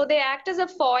all. So they act as a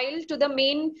foil to the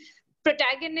main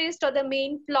protagonist or the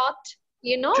main plot.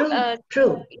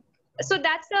 True. So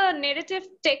that's a narrative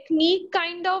technique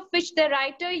kind of which the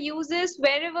writer uses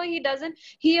wherever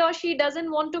he or she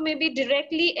doesn't want to maybe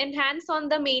directly enhance on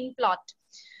the main plot.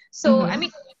 So I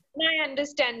mean, my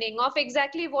understanding of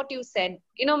exactly what you said,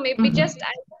 maybe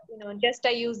I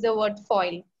use the word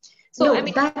foil. So no, I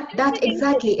mean, that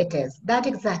exactly it is. That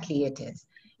exactly it is.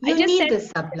 You need the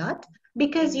subplot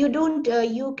because you don't,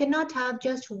 you cannot have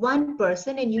just one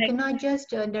person, and you cannot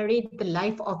just narrate the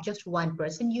life of just one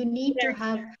person. You need to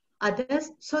have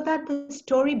others so that the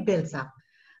story builds up.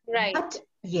 Right. But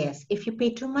yes, if you pay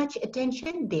too much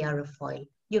attention, they are a foil.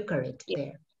 You're correct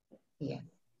there. Yeah.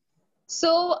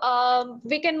 So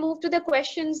we can move to the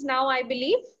questions now, I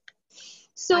believe.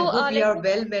 So I hope you are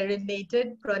well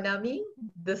marinated, Pranami.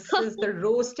 This is the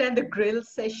roast and the grill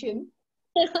session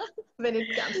when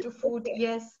it comes to food.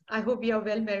 Yes, I hope you are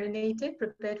well marinated,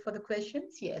 prepared for the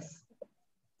questions. Yes.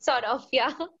 Sort of,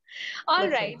 yeah. All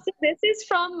right. So this is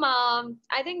from,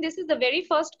 I think this is the very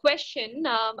first question.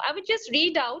 I would just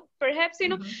read out, perhaps,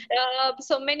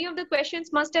 so many of the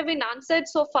questions must have been answered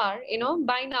so far,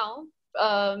 by now.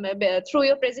 Through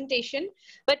your presentation,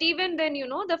 but even then,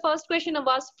 the first question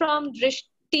was from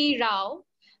Drishti Rao,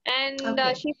 and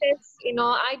she says,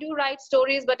 I do write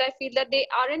stories, but I feel that they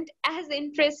aren't as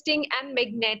interesting and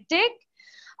magnetic.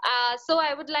 So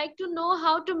I would like to know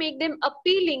how to make them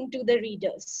appealing to the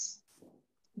readers.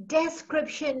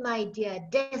 Description, my dear,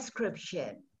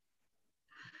 description.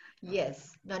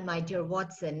 Yes, not my dear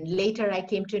Watson. Later, I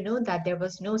came to know that there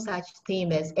was no such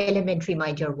theme as elementary,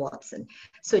 my dear Watson.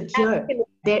 So, dear,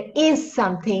 there is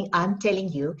something I'm telling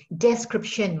you,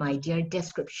 description, my dear,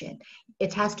 description.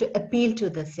 It has to appeal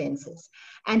to the senses.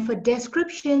 And for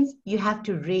descriptions, you have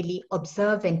to really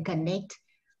observe and connect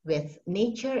with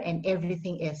nature and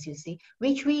everything else you see,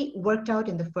 which we worked out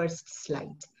in the first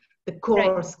slide, the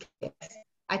core skills.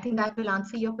 I think that will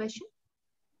answer your question.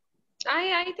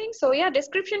 I think so. Yeah,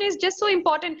 description is just so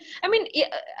important. I mean,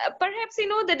 perhaps,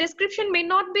 the description may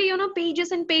not be,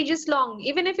 pages and pages long,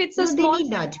 even if it's a No, they small, need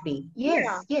not be. yeah,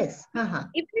 Yes, yes.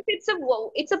 even if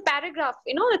it's a paragraph,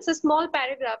 it's a small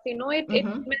paragraph, it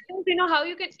Mm-hmm. matters, how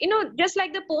you can, just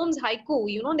like the poems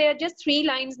haiku, they are just 3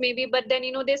 lines maybe, but then,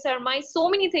 they surmise so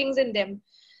many things in them.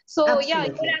 So yeah,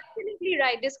 you're Absolutely. absolutely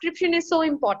right. Description is so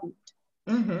important.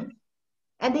 Mm-hmm.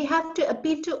 And they have to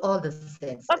appeal to all the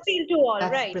senses. Appeal to all,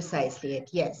 That's right? precisely it.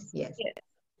 Yes, yes. Yes.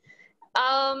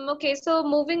 Okay, so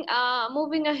moving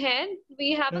ahead,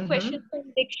 we have a Mm-hmm. question from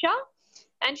Diksha,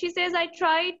 and she says, I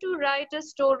tried to write a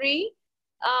story,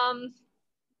 um,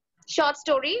 short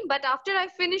story, but after I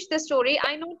finished the story,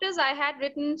 I noticed I had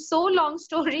written so long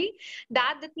story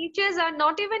that the teachers are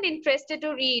not even interested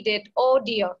to read it. Oh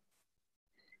dear.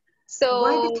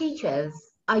 Why the So teachers?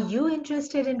 Are you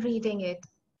interested in reading it?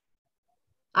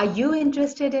 Are you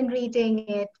interested in reading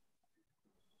it?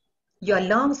 Your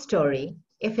long story,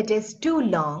 if it is too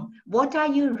long, what are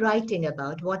you writing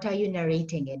about? What are you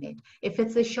narrating in it? If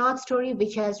it's a short story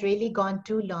which has really gone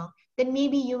too long, then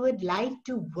maybe you would like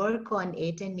to work on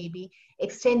it and maybe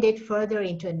extend it further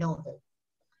into a novel.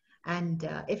 And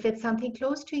if it's something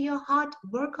close to your heart,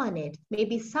 work on it.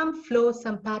 Maybe some flow,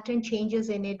 some pattern changes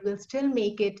in it will still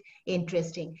make it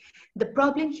interesting. The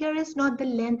problem here is not the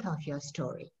length of your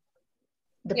story.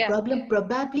 The yeah, problem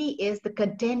probably is the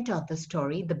content of the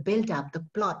story, the build up, the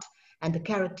plot, and the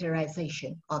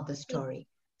characterization of the story.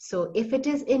 So if it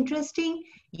is interesting,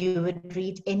 you would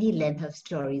read any length of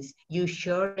stories. You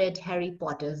sure read Harry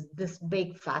Potter's, this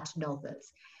big fat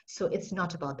novels. So it's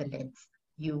not about the length.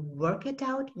 You work it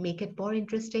out, make it more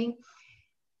interesting,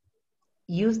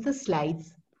 use the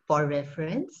slides for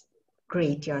reference,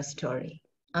 create your story.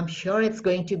 I'm sure it's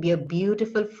going to be a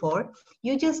beautiful 4.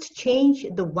 You just change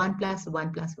the 1 plus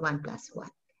 1 plus 1 plus 1.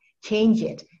 Change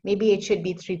it. Maybe it should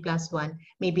be 3 plus 1.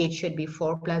 Maybe it should be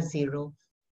 4 plus 0.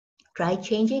 Try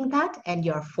changing that and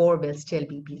your 4 will still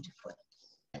be beautiful.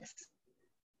 Yes.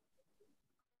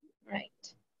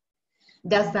 right.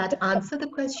 Does that answer the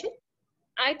question?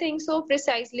 I think so,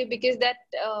 precisely, because that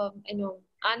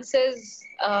answers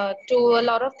to a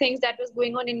lot of things that was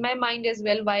going on in my mind as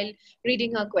well while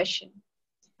reading her question.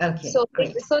 Okay, So,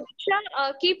 great. so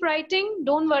Diksha, keep writing.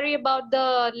 Don't worry about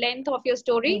the length of your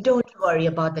story. Don't worry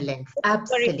about the length. Don't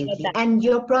worry about Absolutely. that. And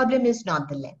your problem is not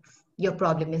the length. Your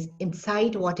problem is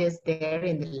inside what is there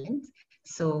in the length.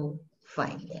 So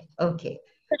fine. Okay.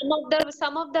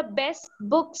 Some of the best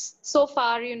books so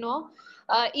far,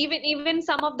 even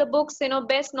some of the books,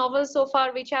 best novels so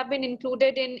far, which have been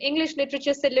included in English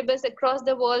literature syllabus across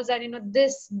the world, are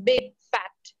this big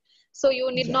fat. So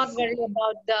you need not Yes. worry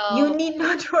about You the. need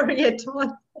not worry at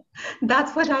all.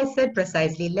 That's what I said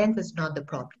precisely. Length is not the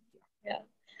problem. Yeah.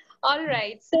 All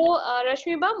right. So,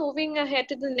 Rashmiba, moving ahead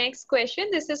to the next question.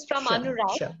 This is from Sure,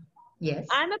 Anurag. sure. Yes.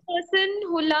 I'm a person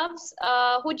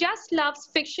who just loves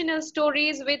fictional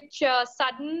stories with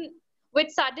sudden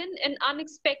and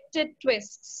unexpected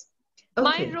twists.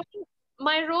 My Okay. role,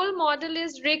 my role model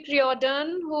is Rick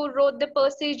Riordan, who wrote the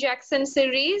Percy Jackson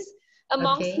series,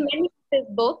 amongst Okay. many of his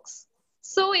books.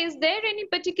 So, is there any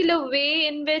particular way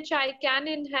in which I can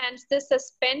enhance the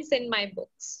suspense in my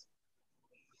books?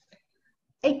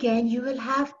 Again, you will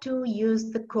have to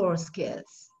use the core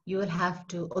skills. You will have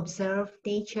to observe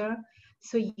nature.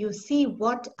 So you see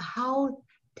how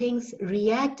things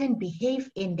react and behave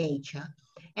in nature,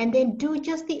 and then do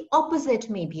just the opposite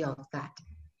maybe of that.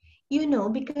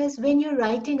 Because when you're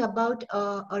writing about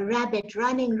a rabbit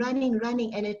running, running,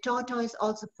 running, and a tortoise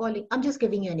also following, I'm just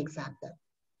giving you an example,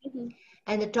 Mhm.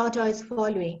 and the tortoise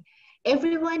following,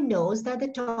 everyone knows that the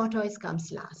tortoise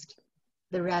comes last.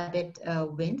 The rabbit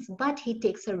wins, but he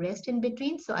takes a rest in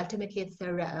between. So ultimately, it's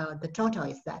the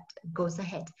tortoise that goes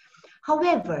ahead.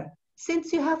 However,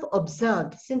 since you have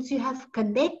observed, since you have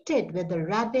connected with the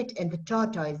rabbit and the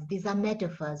tortoise, these are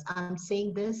metaphors. I'm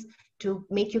saying this to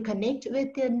make you connect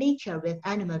with the nature, with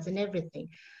animals and everything.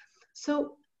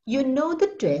 So you know the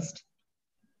twist,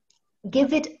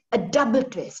 give it a double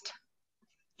twist.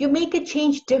 You make a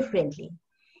change differently.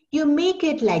 You make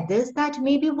it like this, that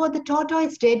maybe what the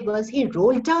tortoise did was he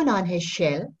rolled down on his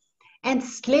shell and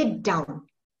slid down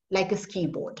like a ski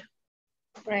board.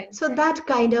 Right. So that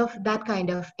kind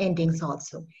of endings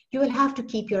also. You will have to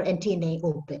keep your antennae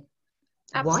open.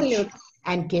 Watch Absolutely.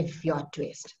 and give your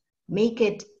twist. Make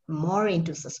it more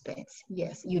into suspense.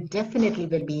 Yes, you definitely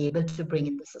will be able to bring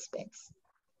in the suspense.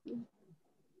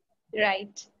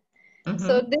 Right.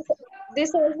 So Mm-hmm.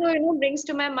 this also brings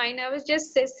to my mind. I was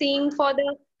just seeing for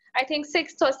the, I think,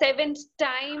 sixth or seventh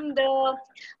time the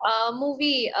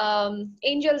movie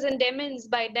Angels and Demons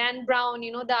by Dan Brown.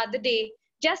 The other day,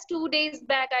 just 2 days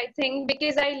back, I think,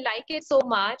 because I like it so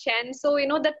much. And so,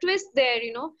 the twist there,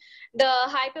 the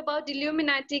hype about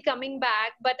Illuminati coming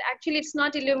back, but actually it's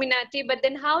not Illuminati, but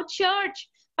then how church,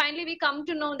 finally we come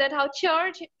to know that how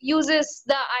church uses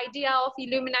the idea of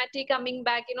Illuminati coming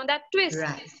back, that twist.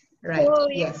 Right, right. So,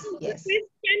 Yes, the yes. twist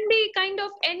can be kind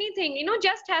of anything,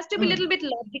 just has to be a little bit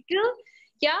logical.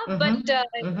 Yeah, but yeah.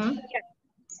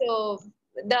 So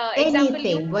the example you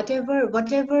Anything, whatever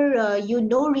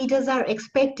readers are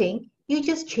expecting, you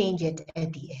just change it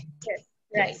at the end. yes,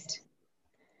 Yes. right.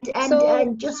 And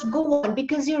So just go on,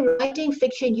 because you're writing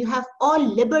fiction, you have all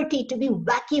liberty to be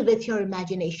wacky with your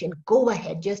imagination. Go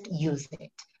ahead, just use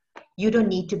it. You don't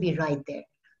need to be right there.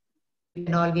 You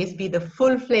can always be the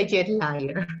full-fledged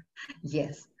liar.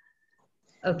 Yes.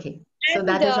 Okay. So and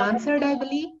that is answered, I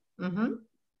believe.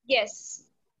 yes,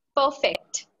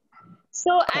 perfect.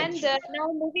 So Thank and you.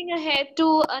 now moving ahead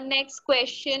to a next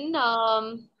question.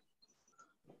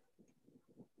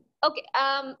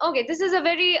 Okay, this is a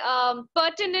very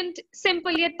pertinent,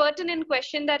 simple yet pertinent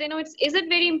question that, is it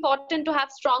very important to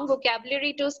have strong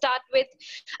vocabulary to start with?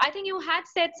 I think you had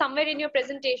said somewhere in your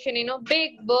presentation,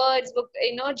 big words,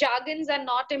 jargons are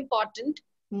not important at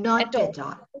Not all. at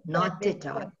all. To start Not with. at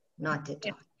all. Not at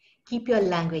Yeah. all. Keep your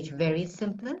language very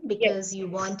simple, because Yes. you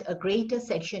want a greater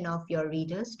section of your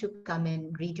readers to come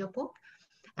and read your book.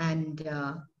 And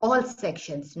all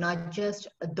sections, not just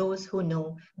those who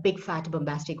know big, fat,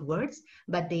 bombastic words,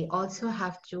 but they also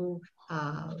have to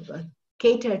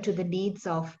cater to the needs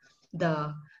of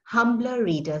the humbler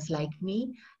readers like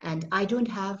me. And I don't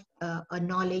have a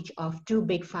knowledge of two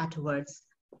big, fat words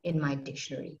in my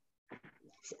dictionary.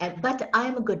 But I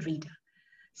am a good reader.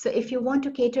 So if you want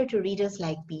to cater to readers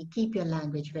like me, keep your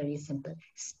language very simple.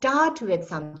 Start with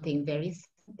something very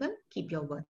simple, keep your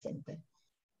words simple.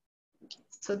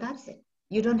 So that's it.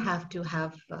 You don't have to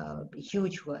have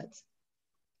huge words.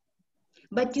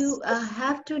 But you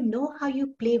have to know how you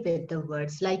play with the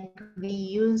words. Like we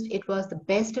used, it was the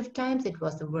best of times, it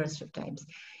was the worst of times.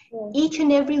 Yeah. Each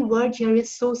and every word here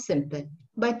is so simple,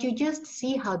 but you just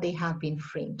see how they have been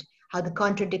framed, how the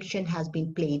contradiction has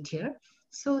been played here.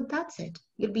 So that's it.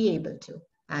 You'll be able to.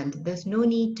 And there's no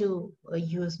need to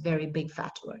use very big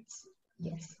fat words.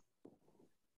 Yes.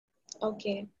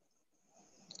 Okay.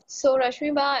 So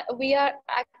Rashmiba, we are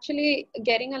actually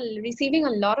receiving a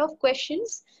lot of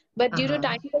questions, but due to Uh-huh.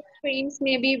 time constraints,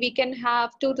 maybe we can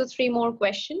have 2 to 3 more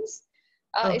questions.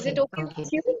 Is it Okay. okay Okay.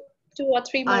 with you? 2 or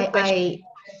 3 more questions.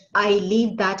 I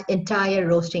leave that entire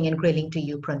roasting and grilling to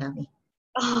you, Pranami.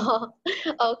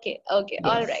 Okay, okay,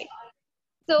 all Yes. right.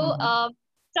 So, Mhm.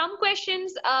 some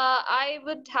questions I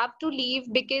would have to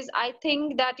leave because I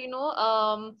think that,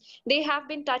 they have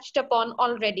been touched upon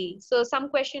already. So, some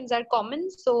questions are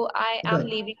common, so I am Good.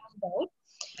 leaving them out.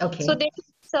 So, Okay. there is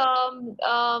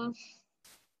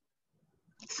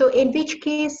So in which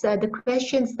case, the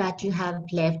questions that you have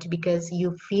left, because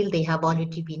you feel they have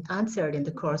already been answered in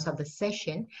the course of the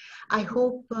session, I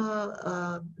hope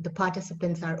the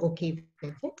participants are okay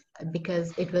with it,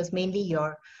 because it was mainly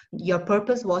your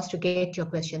purpose was to get your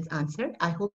questions answered.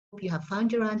 I hope you have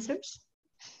found your answers.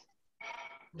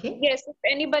 Okay. yes, if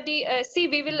anybody, see,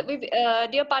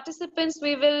 dear participants,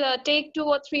 we will take 2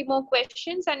 or 3 more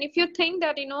questions. And if you think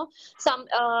that,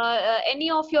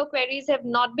 any of your queries have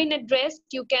not been addressed,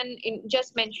 you can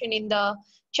just mention in the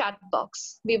chat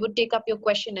box. We would take up your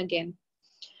question again.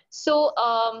 So,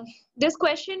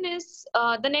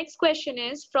 the next question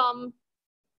is from,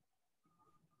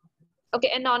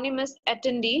 okay, anonymous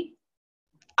attendee.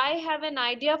 I have an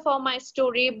idea for my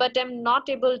story, but I'm not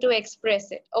able to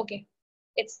express it. Okay.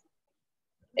 It's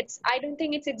I don't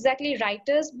think it's exactly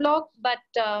writer's block, but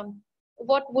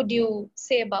what would you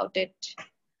say about it,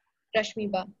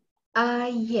 Rashmiba?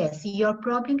 Yes, your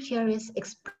problem here is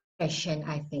expression,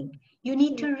 I think. You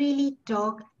need to really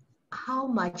talk. How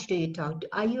much do you talk?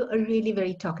 Are you a really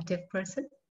very talkative person?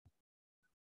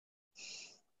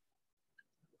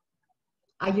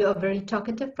 Are you a very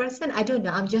talkative person? I don't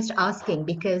know. I'm just asking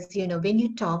because, when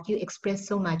you talk, you express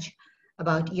so much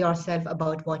about yourself,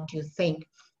 about what you think.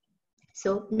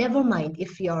 So never mind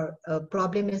if your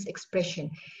problem is expression.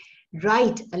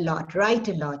 Write a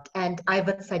lot. And I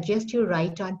would suggest you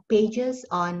write on pages,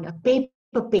 on paper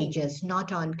pages,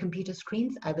 not on computer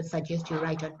screens. I would suggest you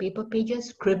write on paper pages,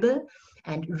 scribble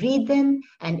and read them.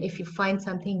 And if you find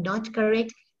something not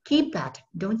correct, keep that.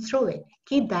 Don't throw it.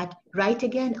 Keep that. Write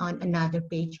again on another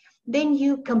page. Then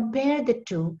you compare the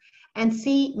two and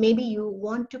see, maybe you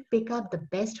want to pick up the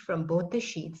best from both the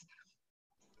sheets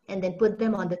and then put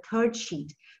them on the third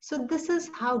sheet. So this is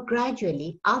how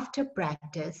gradually, after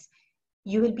practice,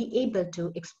 you will be able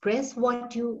to express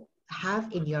what you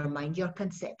have in your mind, your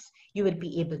concepts, you will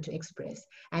be able to express.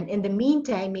 And in the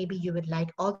meantime, maybe you would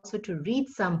like also to read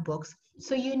some books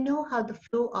so you know how the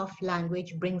flow of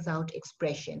language brings out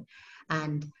expression.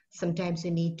 And sometimes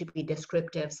you need to be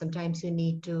descriptive, sometimes you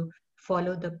need to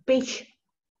follow the pitch,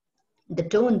 the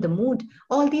tone, the mood.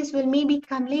 All these will maybe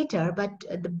come later, but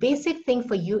the basic thing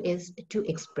for you is to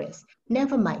express.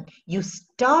 Never mind, you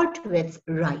start with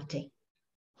writing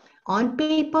on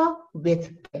paper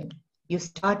with pen. You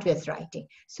start with writing.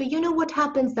 So you know what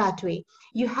happens that way.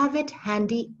 You have it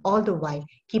handy all the while.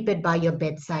 Keep it by your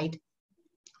bedside.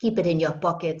 Keep it in your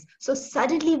pockets. So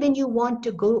suddenly when you want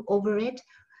to go over it,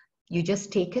 you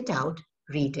just take it out,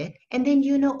 read it, and then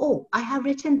you know, oh, I have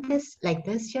written this like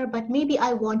this here, but maybe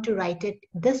I want to write it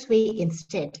this way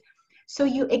instead. So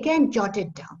you again jot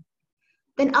it down.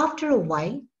 Then after a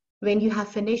while, when you have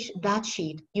finished that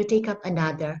sheet, you take up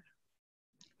another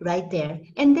right there,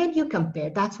 and then you compare.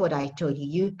 That's what I told you.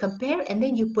 You compare, and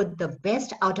then you put the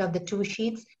best out of the two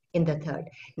sheets in the third.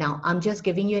 Now, I'm just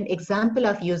giving you an example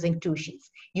of using two sheets.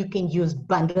 You can use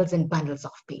bundles and bundles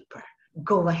of paper.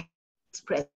 Go ahead,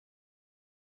 express,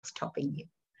 stopping you.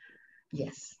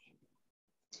 Yes.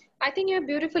 I think you have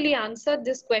beautifully answered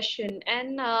this question,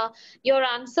 and your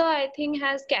answer, I think,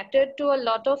 has catered to a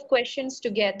lot of questions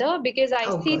together, because I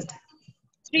see Good.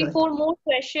 three, Good. four more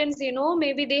questions,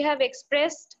 maybe they have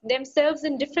expressed themselves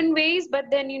in different ways, but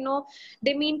then,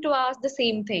 they mean to ask the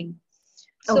same thing.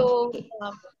 So, Okay.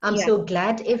 I'm yeah. so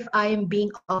glad if I am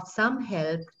being of some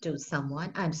help to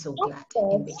someone. I'm so Of glad, in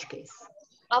course, which case.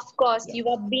 of course, Yeah. you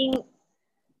are being,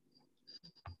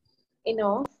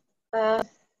 uh,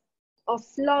 of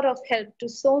lot of help to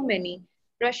so many.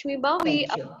 Rashmiba,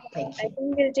 Thank you. Thank I you.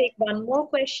 think we'll take one more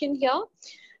question here.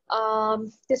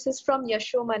 This is from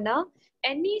Yashomana.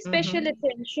 Any special Mhm.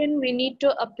 attention we need to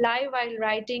apply while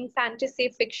writing fantasy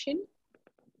fiction?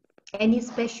 Any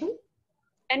special?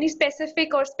 Any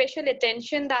specific or special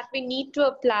attention that we need to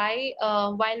apply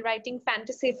while writing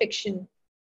fantasy fiction?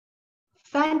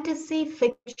 Fantasy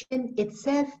fiction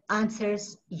itself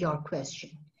answers your question.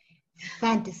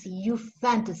 Fantasy, you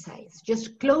fantasize.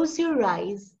 Just close your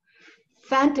eyes,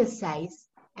 fantasize,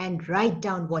 and write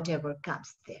down whatever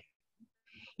comes there.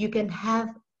 You can have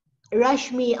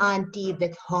Rashmi auntie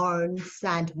with horns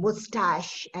and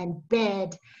mustache and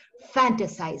bed,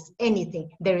 fantasize anything.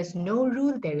 There is no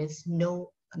rule, there is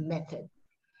no method.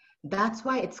 That's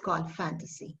why it's called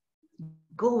fantasy.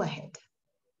 Go ahead.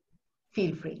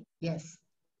 Feel free. Yes.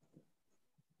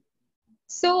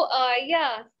 So,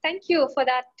 yeah, thank you for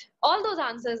that. All those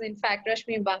answers, in fact,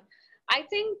 Rashmiba. I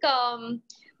think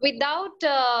without,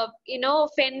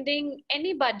 offending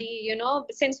anybody,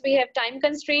 since we have time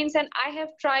constraints, and I have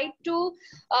tried to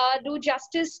do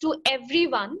justice to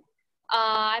everyone.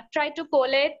 I've tried to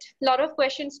collate a lot of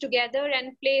questions together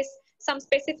and place some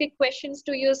specific questions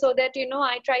to you, so that,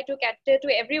 I try to cater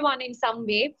to everyone in some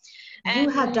way. You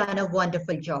have And done a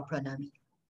wonderful job, Pranami.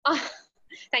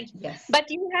 thank you. Yes. But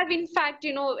you have, in fact,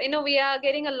 we are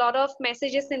getting a lot of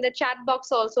messages in the chat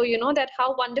box also, that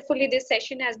how wonderfully this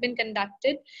session has been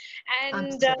conducted. I'm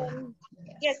And so happy.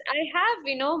 yes, Yes. I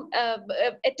have,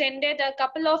 attended a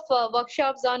couple of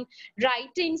workshops on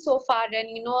writing so far.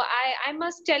 And, I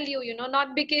must tell you,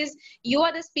 not because you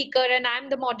are the speaker and I'm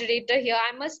the moderator here,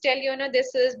 I must tell you,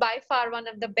 this is by far one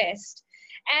of the best.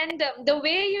 And the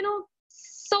way,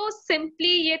 so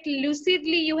simply yet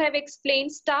lucidly you have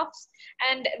explained stuffs,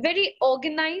 and very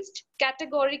organized,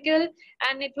 categorical,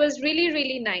 and it was really,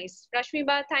 really nice.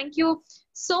 Rashmiba, thank you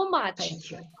so much.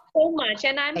 Thank you. So much.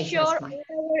 And I'm Pleasure's sure mine.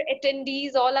 all our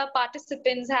attendees, all our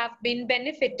participants have been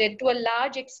benefited to a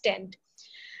large extent.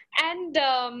 And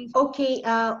Okay,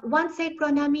 one sec,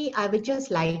 Pranami, I would just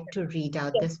like to read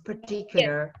out yes, this yes.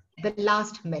 particular, the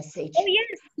last message. Oh,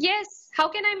 yes, yes. How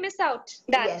can I miss out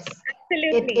that? Yes,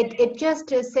 Absolutely. it just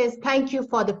says, thank you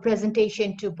for the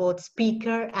presentation to both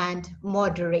speaker and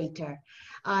moderator.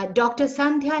 Dr.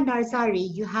 Sandhya Narzari,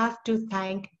 you have to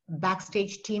thank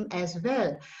backstage team as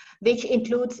well, which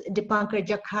includes Dipankar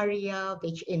Jakharia,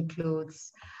 which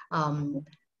includes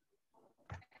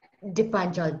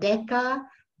Dipanjal Deka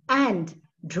and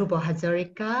Dhruva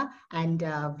Hazarika and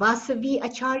Vasavi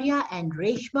Acharya and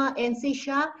Reshma NC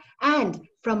Shah. And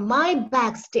from my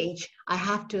backstage, I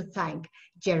have to thank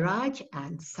Jaraj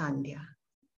and Sandhya.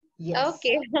 Yes.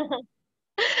 Okay.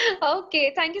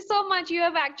 Okay, thank you so much. You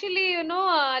have actually,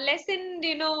 lessened,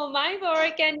 my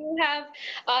work, and you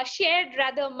have shared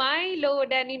rather my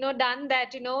load, and, done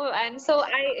that, and so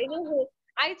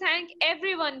I thank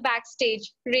everyone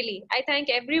backstage, really. I thank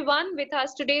everyone with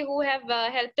us today who have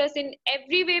helped us in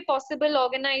every way possible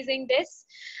organizing this.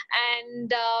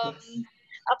 And Yes.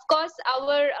 Of course,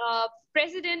 our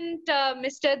president,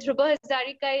 Mr. Dhruva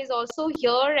Hazarika, is also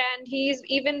here, and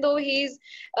even though he's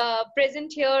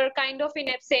present here kind of in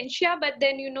absentia, but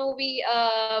then we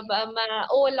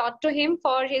owe a lot to him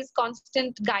for his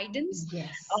constant guidance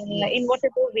Yes, in yes.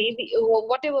 whatever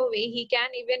way he can.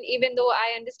 Even though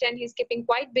I understand he's keeping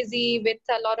quite busy with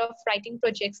a lot of writing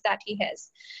projects that he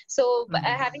has. So,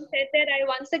 having said that, I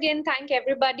once again thank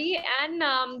everybody,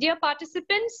 and dear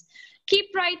participants, keep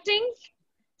writing.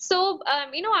 So,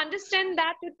 understand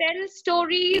that to tell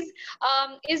stories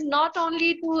is not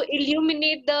only to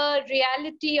illuminate the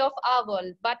reality of our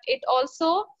world, but it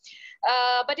also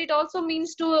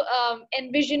means to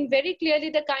envision very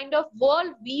clearly the kind of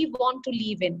world we want to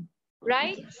live in,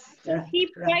 right? Yes, So right, keep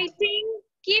right. writing,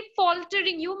 keep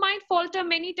faltering. You might falter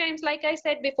many times, like I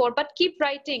said before, but keep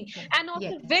writing. And also,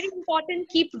 Yes. very important,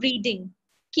 keep reading.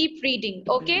 Keep reading,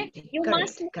 okay? You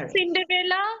must Correct, know correct.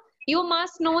 Cinderella, you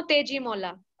must know Teji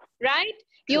Mola, right?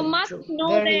 You True, must true.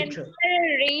 know the Very true.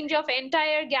 entire range of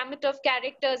entire gamut of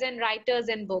characters and writers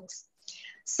and books.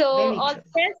 So Very all true.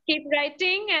 the best, keep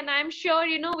writing, and I'm sure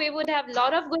we would have a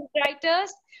lot of good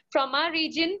writers from our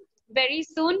region very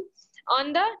soon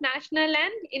on the national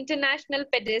and international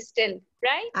pedestal,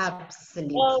 right?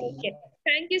 Absolutely. Okay.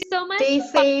 Thank you so much. Stay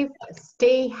safe,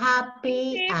 stay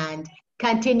happy, Okay. and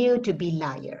continue to be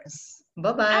liars.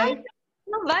 Bye-bye.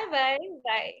 Bye bye.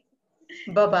 Bye.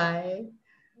 Bye-bye.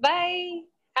 Bye.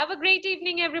 Have a great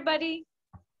evening, everybody.